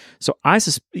respect. So I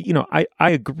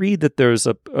agree that there's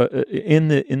in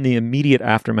the immediate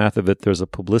aftermath of it, there's a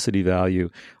publicity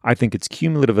value. I think it's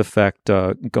cumulative effect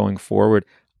going forward.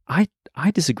 I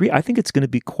disagree. I think it's going to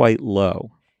be quite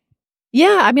low.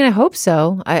 Yeah, I hope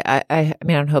so. I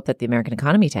don't hope that the American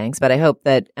economy tanks, but I hope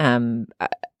that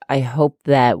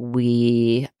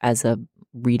we, as a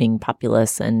reading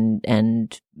populace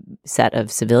and set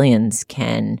of civilians,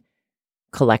 can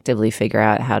collectively figure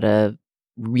out how to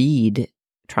read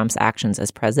Trump's actions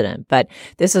as president. But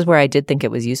this is where I did think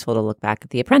it was useful to look back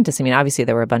at The Apprentice. Obviously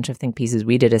there were a bunch of think pieces.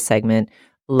 We did a segment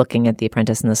looking at The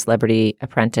Apprentice and The Celebrity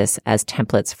Apprentice as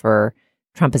templates for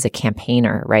Trump as a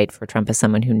campaigner, right? For Trump as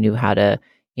someone who knew how to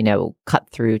cut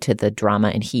through to the drama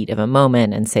and heat of a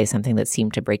moment and say something that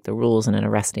seemed to break the rules in an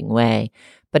arresting way.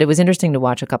 But it was interesting to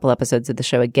watch a couple episodes of the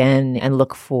show again and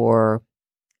look for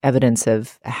evidence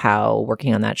of how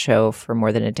working on that show for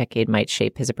more than a decade might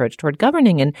shape his approach toward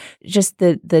governing, and just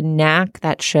the knack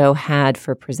that show had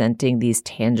for presenting these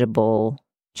tangible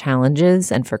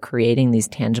challenges and for creating these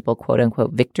tangible quote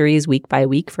unquote victories week by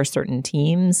week for certain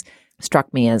teams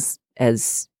struck me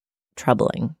as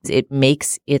troubling. It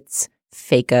makes its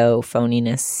fake-o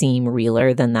phoniness seem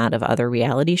realer than that of other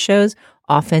reality shows.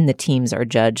 Often the teams are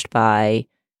judged by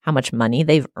how much money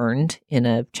they've earned in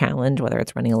a challenge, whether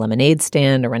it's running a lemonade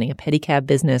stand or running a pedicab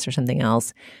business or something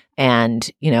else. And,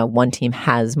 one team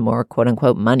has more quote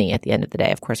unquote money at the end of the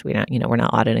day. Of course, we're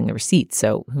not auditing the receipts.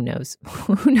 So who knows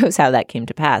how that came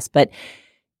to pass. But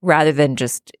rather than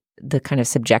just the kind of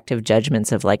subjective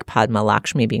judgments of like Padma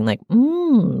Lakshmi being like,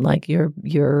 like your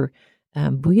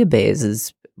bouillabaisse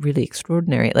is really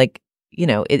extraordinary. Like,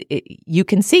 you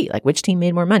can see like which team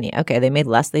made more money. Okay, they made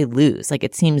less, they lose. Like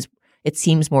it seems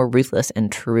more ruthless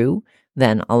and true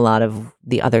than a lot of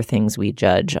the other things we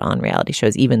judge on reality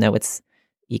shows, even though it's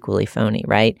equally phony,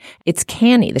 right? It's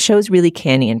canny. The show's really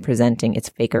canny in presenting its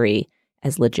fakery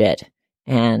as legit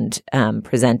and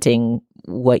presenting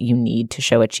what you need to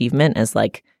show achievement as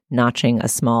like notching a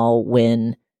small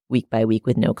win week by week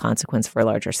with no consequence for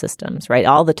larger systems, right?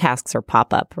 All the tasks are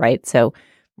pop-up, right? So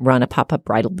run a pop-up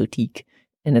bridal boutique,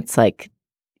 and it's like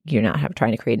you're not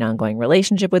trying to create an ongoing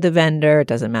relationship with a vendor. It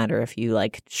doesn't matter if you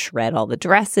like shred all the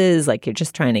dresses, like you're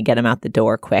just trying to get them out the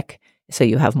door quick so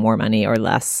you have more money or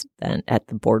less than at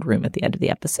the boardroom at the end of the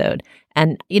episode.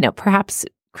 And, perhaps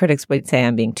critics would say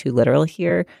I'm being too literal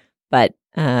here, but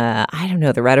I don't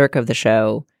know. The rhetoric of the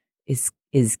show is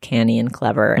canny and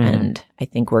clever, and I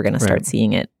think we're going to start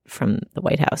seeing it from the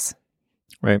White House.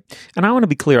 Right. And I want to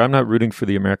be clear, I'm not rooting for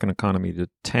the American economy to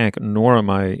tank, nor am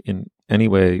I in any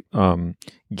way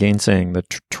gainsaying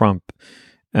that Trump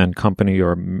and company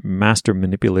are master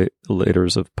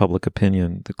manipulators of public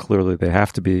opinion. That clearly they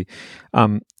have to be.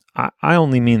 I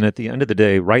only mean at the end of the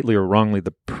day, rightly or wrongly,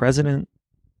 the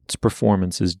president's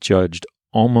performance is judged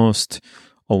almost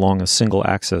along a single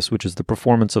axis, which is the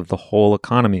performance of the whole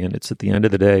economy. And it's at the end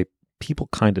of the day, people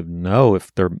kind of know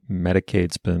if their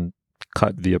Medicaid's been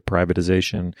cut via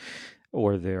privatization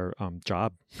or their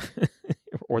job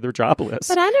or they're jobless.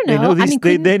 But I don't know.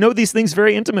 They know these things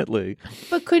very intimately.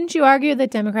 But couldn't you argue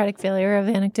that Democratic failure of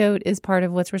anecdote is part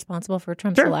of what's responsible for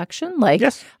Trump's election? Like,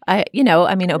 yes.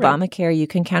 Obamacare, you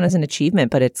can count as an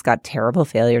achievement, but it's got terrible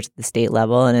failures at the state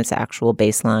level, and its actual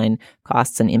baseline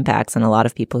costs and impacts on a lot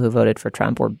of people who voted for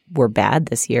Trump were bad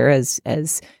this year as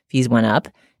fees went up.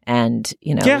 And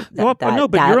but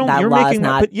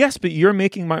you're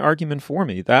making my argument for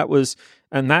me.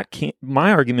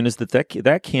 My argument is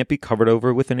that can't be covered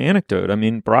over with an anecdote. I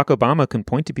mean, Barack Obama can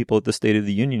point to people at the State of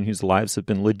the Union whose lives have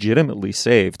been legitimately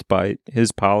saved by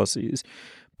his policies,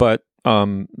 but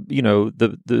the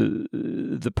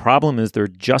problem is there are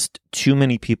just too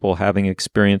many people having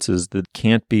experiences that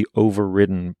can't be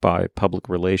overridden by public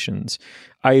relations.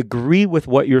 I agree with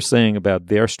what you're saying about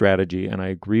their strategy, and I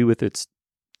agree with its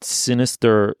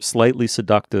sinister, slightly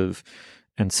seductive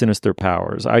and sinister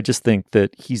powers. I just think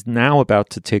that he's now about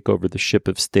to take over the ship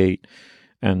of state,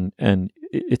 and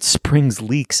it springs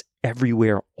leaks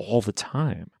everywhere all the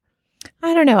time.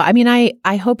 I don't know. I mean,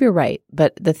 I hope you're right.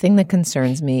 But the thing that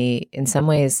concerns me in some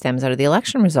ways stems out of the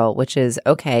election result, which is,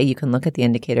 okay, you can look at the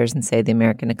indicators and say the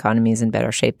American economy is in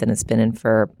better shape than it's been in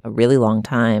for a really long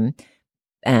time.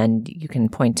 And you can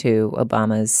point to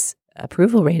Obama's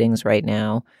approval ratings right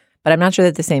now. But I'm not sure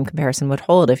that the same comparison would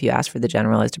hold if you asked for the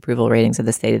generalized approval ratings of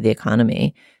the state of the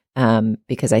economy,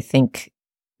 because I think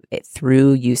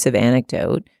through use of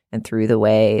anecdote and through the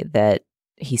way that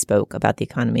he spoke about the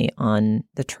economy on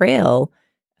the trail,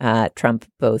 Trump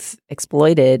both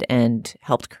exploited and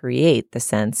helped create the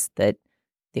sense that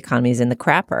the economy is in the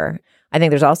crapper. I think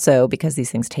there's also, because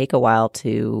these things take a while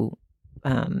to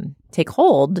take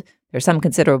hold, there's some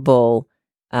considerable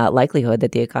likelihood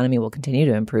that the economy will continue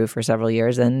to improve for several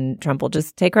years, and Trump will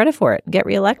just take credit for it and get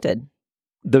reelected.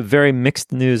 The very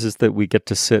mixed news is that we get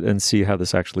to sit and see how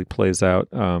this actually plays out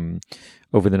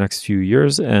over the next few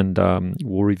years, and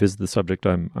we'll revisit the subject,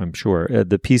 I'm sure.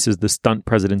 The piece is The Stunt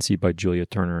Presidency by Julia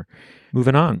Turner.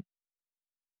 Moving on.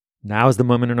 Now is the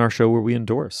moment in our show where we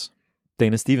endorse.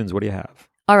 Dana Stevens, what do you have?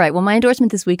 All right. Well, my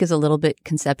endorsement this week is a little bit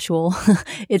conceptual.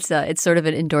 It's sort of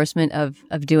an endorsement of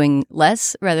doing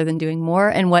less rather than doing more.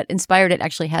 And what inspired it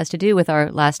actually has to do with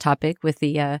our last topic, with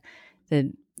the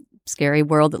scary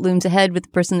world that looms ahead with the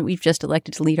person that we've just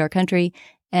elected to lead our country.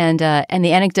 And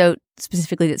the anecdote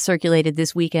specifically that circulated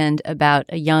this weekend about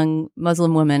a young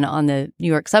Muslim woman on the New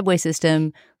York subway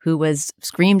system who was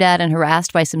screamed at and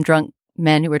harassed by some drunk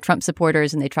men who were Trump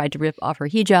supporters, and they tried to rip off her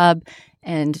hijab,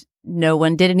 and no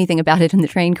one did anything about it in the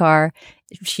train car.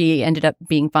 She ended up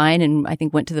being fine and I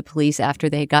think went to the police after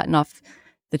they had gotten off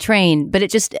the train. But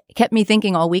it just kept me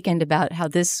thinking all weekend about how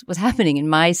this was happening in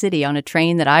my city on a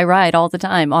train that I ride all the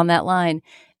time on that line.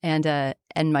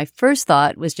 And my first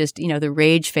thought was just, the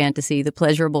rage fantasy, the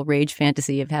pleasurable rage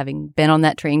fantasy of having been on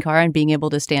that train car and being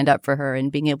able to stand up for her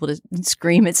and being able to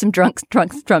scream at some drunk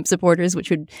Trump supporters,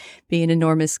 which would be an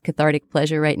enormous cathartic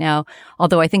pleasure right now.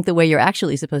 Although I think the way you're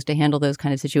actually supposed to handle those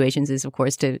kind of situations is, of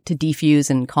course, to defuse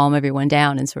and calm everyone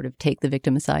down and sort of take the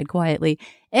victim aside quietly.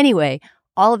 Anyway,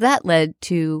 all of that led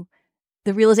to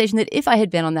the realization that if I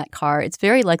had been on that car, it's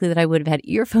very likely that I would have had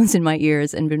earphones in my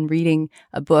ears and been reading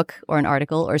a book or an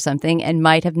article or something and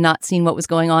might have not seen what was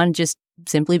going on just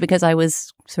simply because I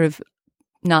was sort of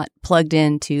not plugged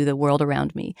into the world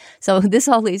around me. So this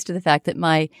all leads to the fact that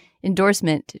my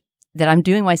endorsement that I'm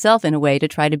doing myself in a way to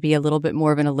try to be a little bit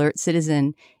more of an alert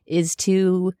citizen is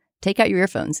to take out your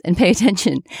earphones and pay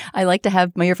attention. I like to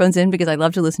have my earphones in because I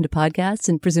love to listen to podcasts,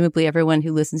 and presumably everyone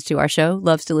who listens to our show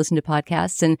loves to listen to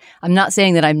podcasts. And I'm not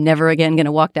saying that I'm never again going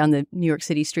to walk down the New York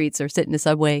City streets or sit in a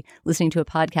subway listening to a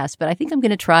podcast, but I think I'm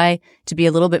going to try to be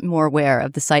a little bit more aware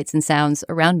of the sights and sounds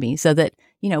around me so that,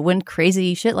 when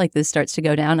crazy shit like this starts to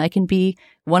go down, I can be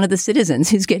one of the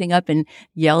citizens who's getting up and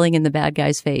yelling in the bad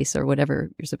guy's face or whatever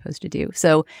you're supposed to do.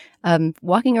 So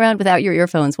walking around without your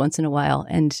earphones once in a while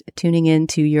and tuning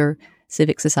into your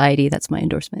civic society, that's my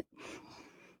endorsement.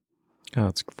 Oh,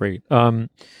 that's great.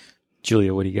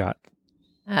 Julia, what do you got?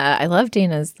 I love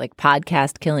Dana's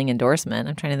podcast killing endorsement.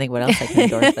 I'm trying to think what else I can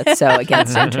endorse that's so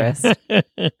against interest.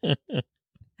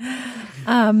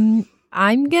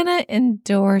 I'm going to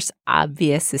endorse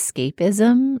obvious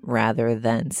escapism rather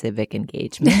than civic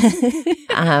engagement.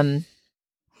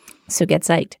 So get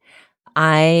psyched.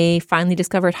 I finally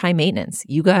discovered High Maintenance.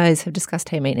 You guys have discussed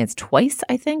High Maintenance twice,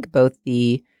 I think, both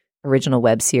the original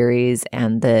web series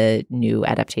and the new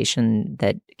adaptation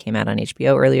that came out on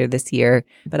HBO earlier this year.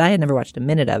 But I had never watched a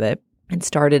minute of it and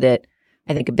started it,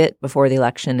 I think, a bit before the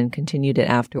election and continued it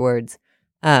afterwards.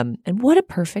 And what a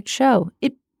perfect show.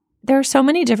 There are so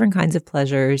many different kinds of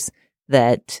pleasures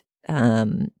that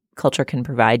culture can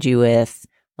provide you with,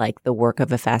 like the work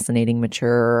of a fascinating,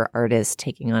 mature artist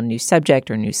taking on a new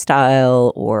subject or new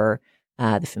style, or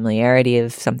the familiarity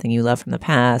of something you love from the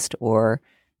past, or,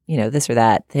 this or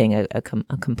that thing, a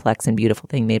complex and beautiful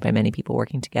thing made by many people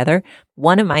working together.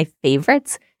 One of my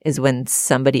favorites is when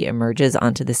somebody emerges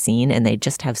onto the scene and they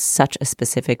just have such a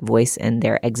specific voice and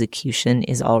their execution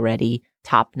is already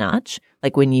top notch.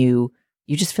 Like when you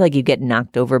just feel like you get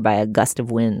knocked over by a gust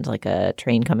of wind, like a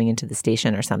train coming into the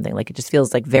station or something. Like it just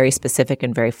feels like very specific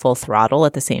and very full throttle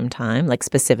at the same time, like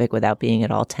specific without being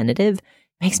at all tentative. It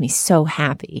makes me so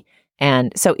happy.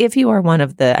 And so if you are one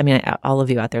of all of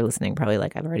you out there listening, probably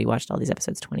like, I've already watched all these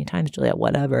episodes 20 times, Juliet,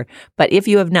 whatever. But if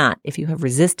you have not, if you have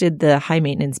resisted the High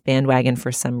Maintenance bandwagon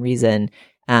for some reason,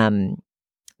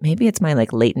 maybe it's my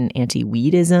latent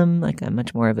anti-weedism, like I'm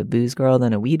much more of a booze girl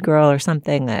than a weed girl or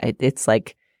something. It's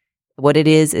like, what it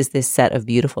is this set of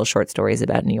beautiful short stories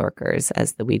about New Yorkers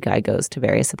as the weed guy goes to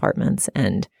various apartments.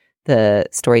 And the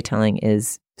storytelling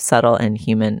is subtle and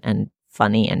human and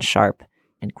funny and sharp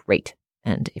and great.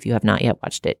 And if you have not yet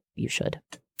watched it, you should.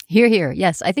 Hear, hear.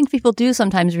 Yes, I think people do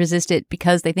sometimes resist it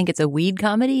because they think it's a weed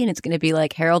comedy and it's going to be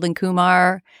like Harold and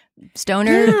Kumar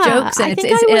stoner jokes. And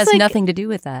it has nothing to do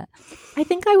with that. I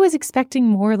think I was expecting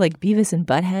more like Beavis and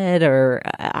Butthead, or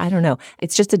I don't know.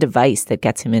 It's just a device that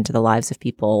gets him into the lives of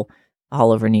people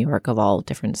all over New York of all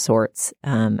different sorts.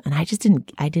 And I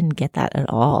didn't get that at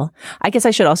all. I guess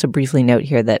I should also briefly note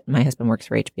here that my husband works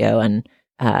for HBO, and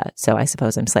so I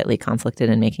suppose I'm slightly conflicted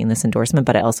in making this endorsement,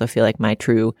 but I also feel like my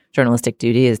true journalistic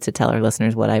duty is to tell our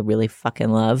listeners what I really fucking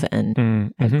love,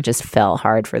 and I just fell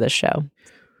hard for this show.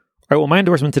 All right, well, my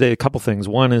endorsement today, a couple things.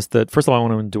 One is that, first of all, I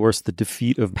want to endorse the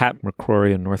defeat of Pat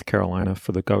McCrory in North Carolina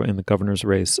in the governor's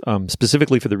race,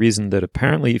 specifically for the reason that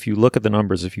apparently if you look at the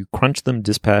numbers, if you crunch them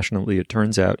dispassionately, it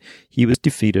turns out he was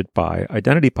defeated by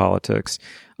identity politics.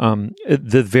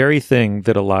 The very thing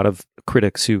that a lot of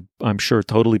critics, who I'm sure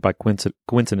totally by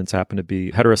coincidence happen to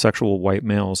be heterosexual white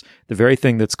males, the very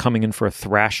thing that's coming in for a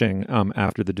thrashing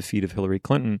after the defeat of Hillary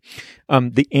Clinton,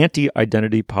 the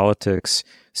anti-identity politics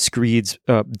screeds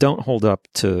don't hold up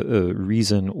to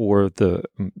reason or the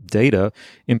data,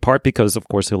 in part because, of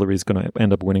course, Hillary is going to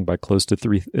end up winning by close to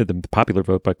the popular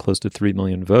vote by close to 3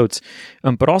 million votes.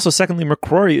 But also, secondly,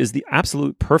 McCrory is the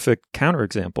absolute perfect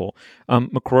counterexample.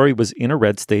 McCrory was in a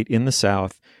red state state in the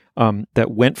South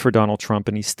that went for Donald Trump,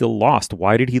 and he still lost.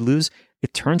 Why did he lose?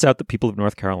 It turns out the people of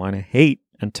North Carolina hate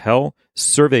and tell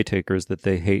survey takers that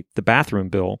they hate the bathroom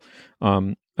bill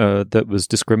that was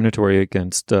discriminatory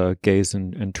against gays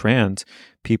and trans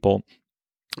people.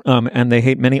 And they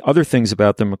hate many other things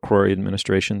about the McCrory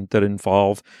administration that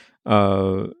involve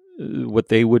what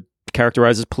they would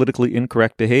characterize as politically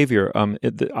incorrect behavior.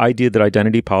 The idea that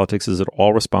identity politics is at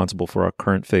all responsible for our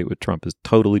current fate with Trump is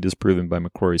totally disproven by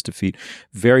McCrory's defeat.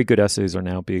 Very good essays are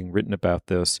now being written about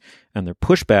this, and their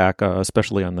pushback,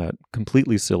 especially on that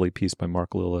completely silly piece by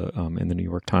Mark Lilla in the New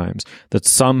York Times, that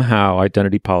somehow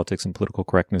identity politics and political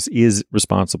correctness is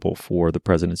responsible for the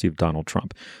presidency of Donald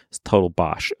Trump. It's total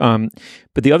bosh.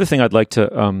 But the other thing I'd like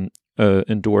to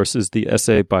endorse is the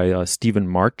essay by Stephen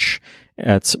March.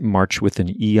 It's March with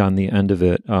an E on the end of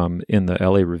it in the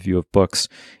LA Review of Books.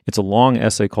 It's a long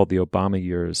essay called The Obama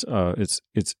Years.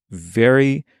 It's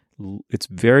very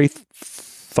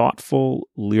thoughtful,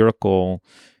 lyrical,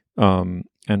 and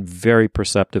very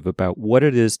perceptive about what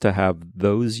it is to have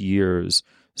those years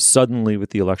suddenly, with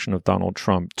the election of Donald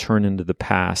Trump, turn into the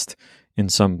past in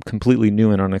some completely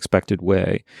new and unexpected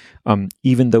way,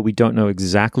 even though we don't know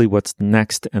exactly what's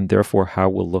next and therefore how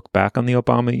we'll look back on the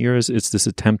Obama years. It's this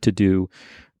attempt to do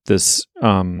this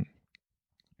kind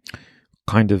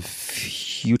of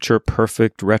future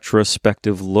perfect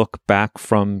retrospective look back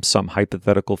from some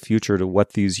hypothetical future to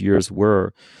what these years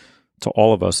were to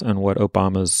all of us and what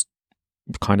Obama's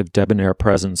kind of debonair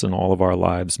presence in all of our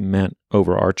lives meant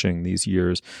overarching these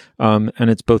years. And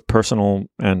it's both personal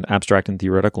and abstract and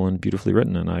theoretical and beautifully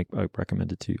written. And I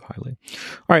recommend it to you highly.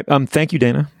 All right. Thank you,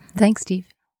 Dana. Thanks, Steve.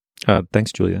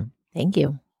 Thanks, Julia. Thank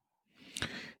you.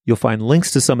 You'll find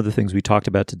links to some of the things we talked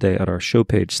about today at our show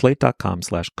page,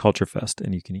 slate.com/culturefest.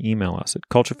 And you can email us at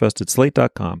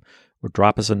culturefest@slate.com or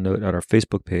drop us a note at our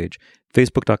Facebook page,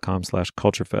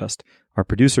 facebook.com/culturefest. Our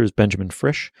producer is Benjamin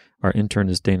Frisch. Our intern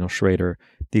is Daniel Schrader.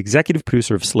 The executive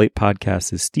producer of Slate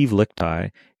Podcasts is Steve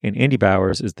Lichtai, and Andy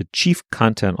Bowers is the chief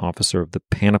content officer of the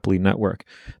Panoply Network.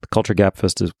 The Culture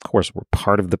Gabfest is, of course, we're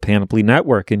part of the Panoply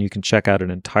Network, and you can check out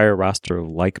an entire roster of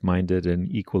like-minded and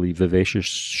equally vivacious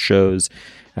shows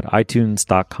at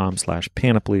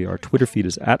itunes.com/panoply. Our Twitter feed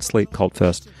is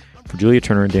 @SlateCultFest. For Julia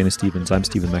Turner and Dana Stevens, I'm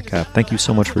Stephen Metcalf. Thank you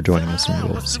so much for joining us, and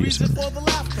we'll see you soon.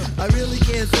 I really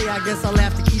can't say, I guess I'll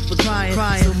have to keep trying.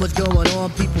 So much going on,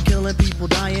 people killing, people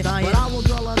dying. But I won't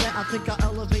dwell on that, I think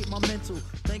I'll elevate my mental.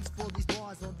 Thanks for these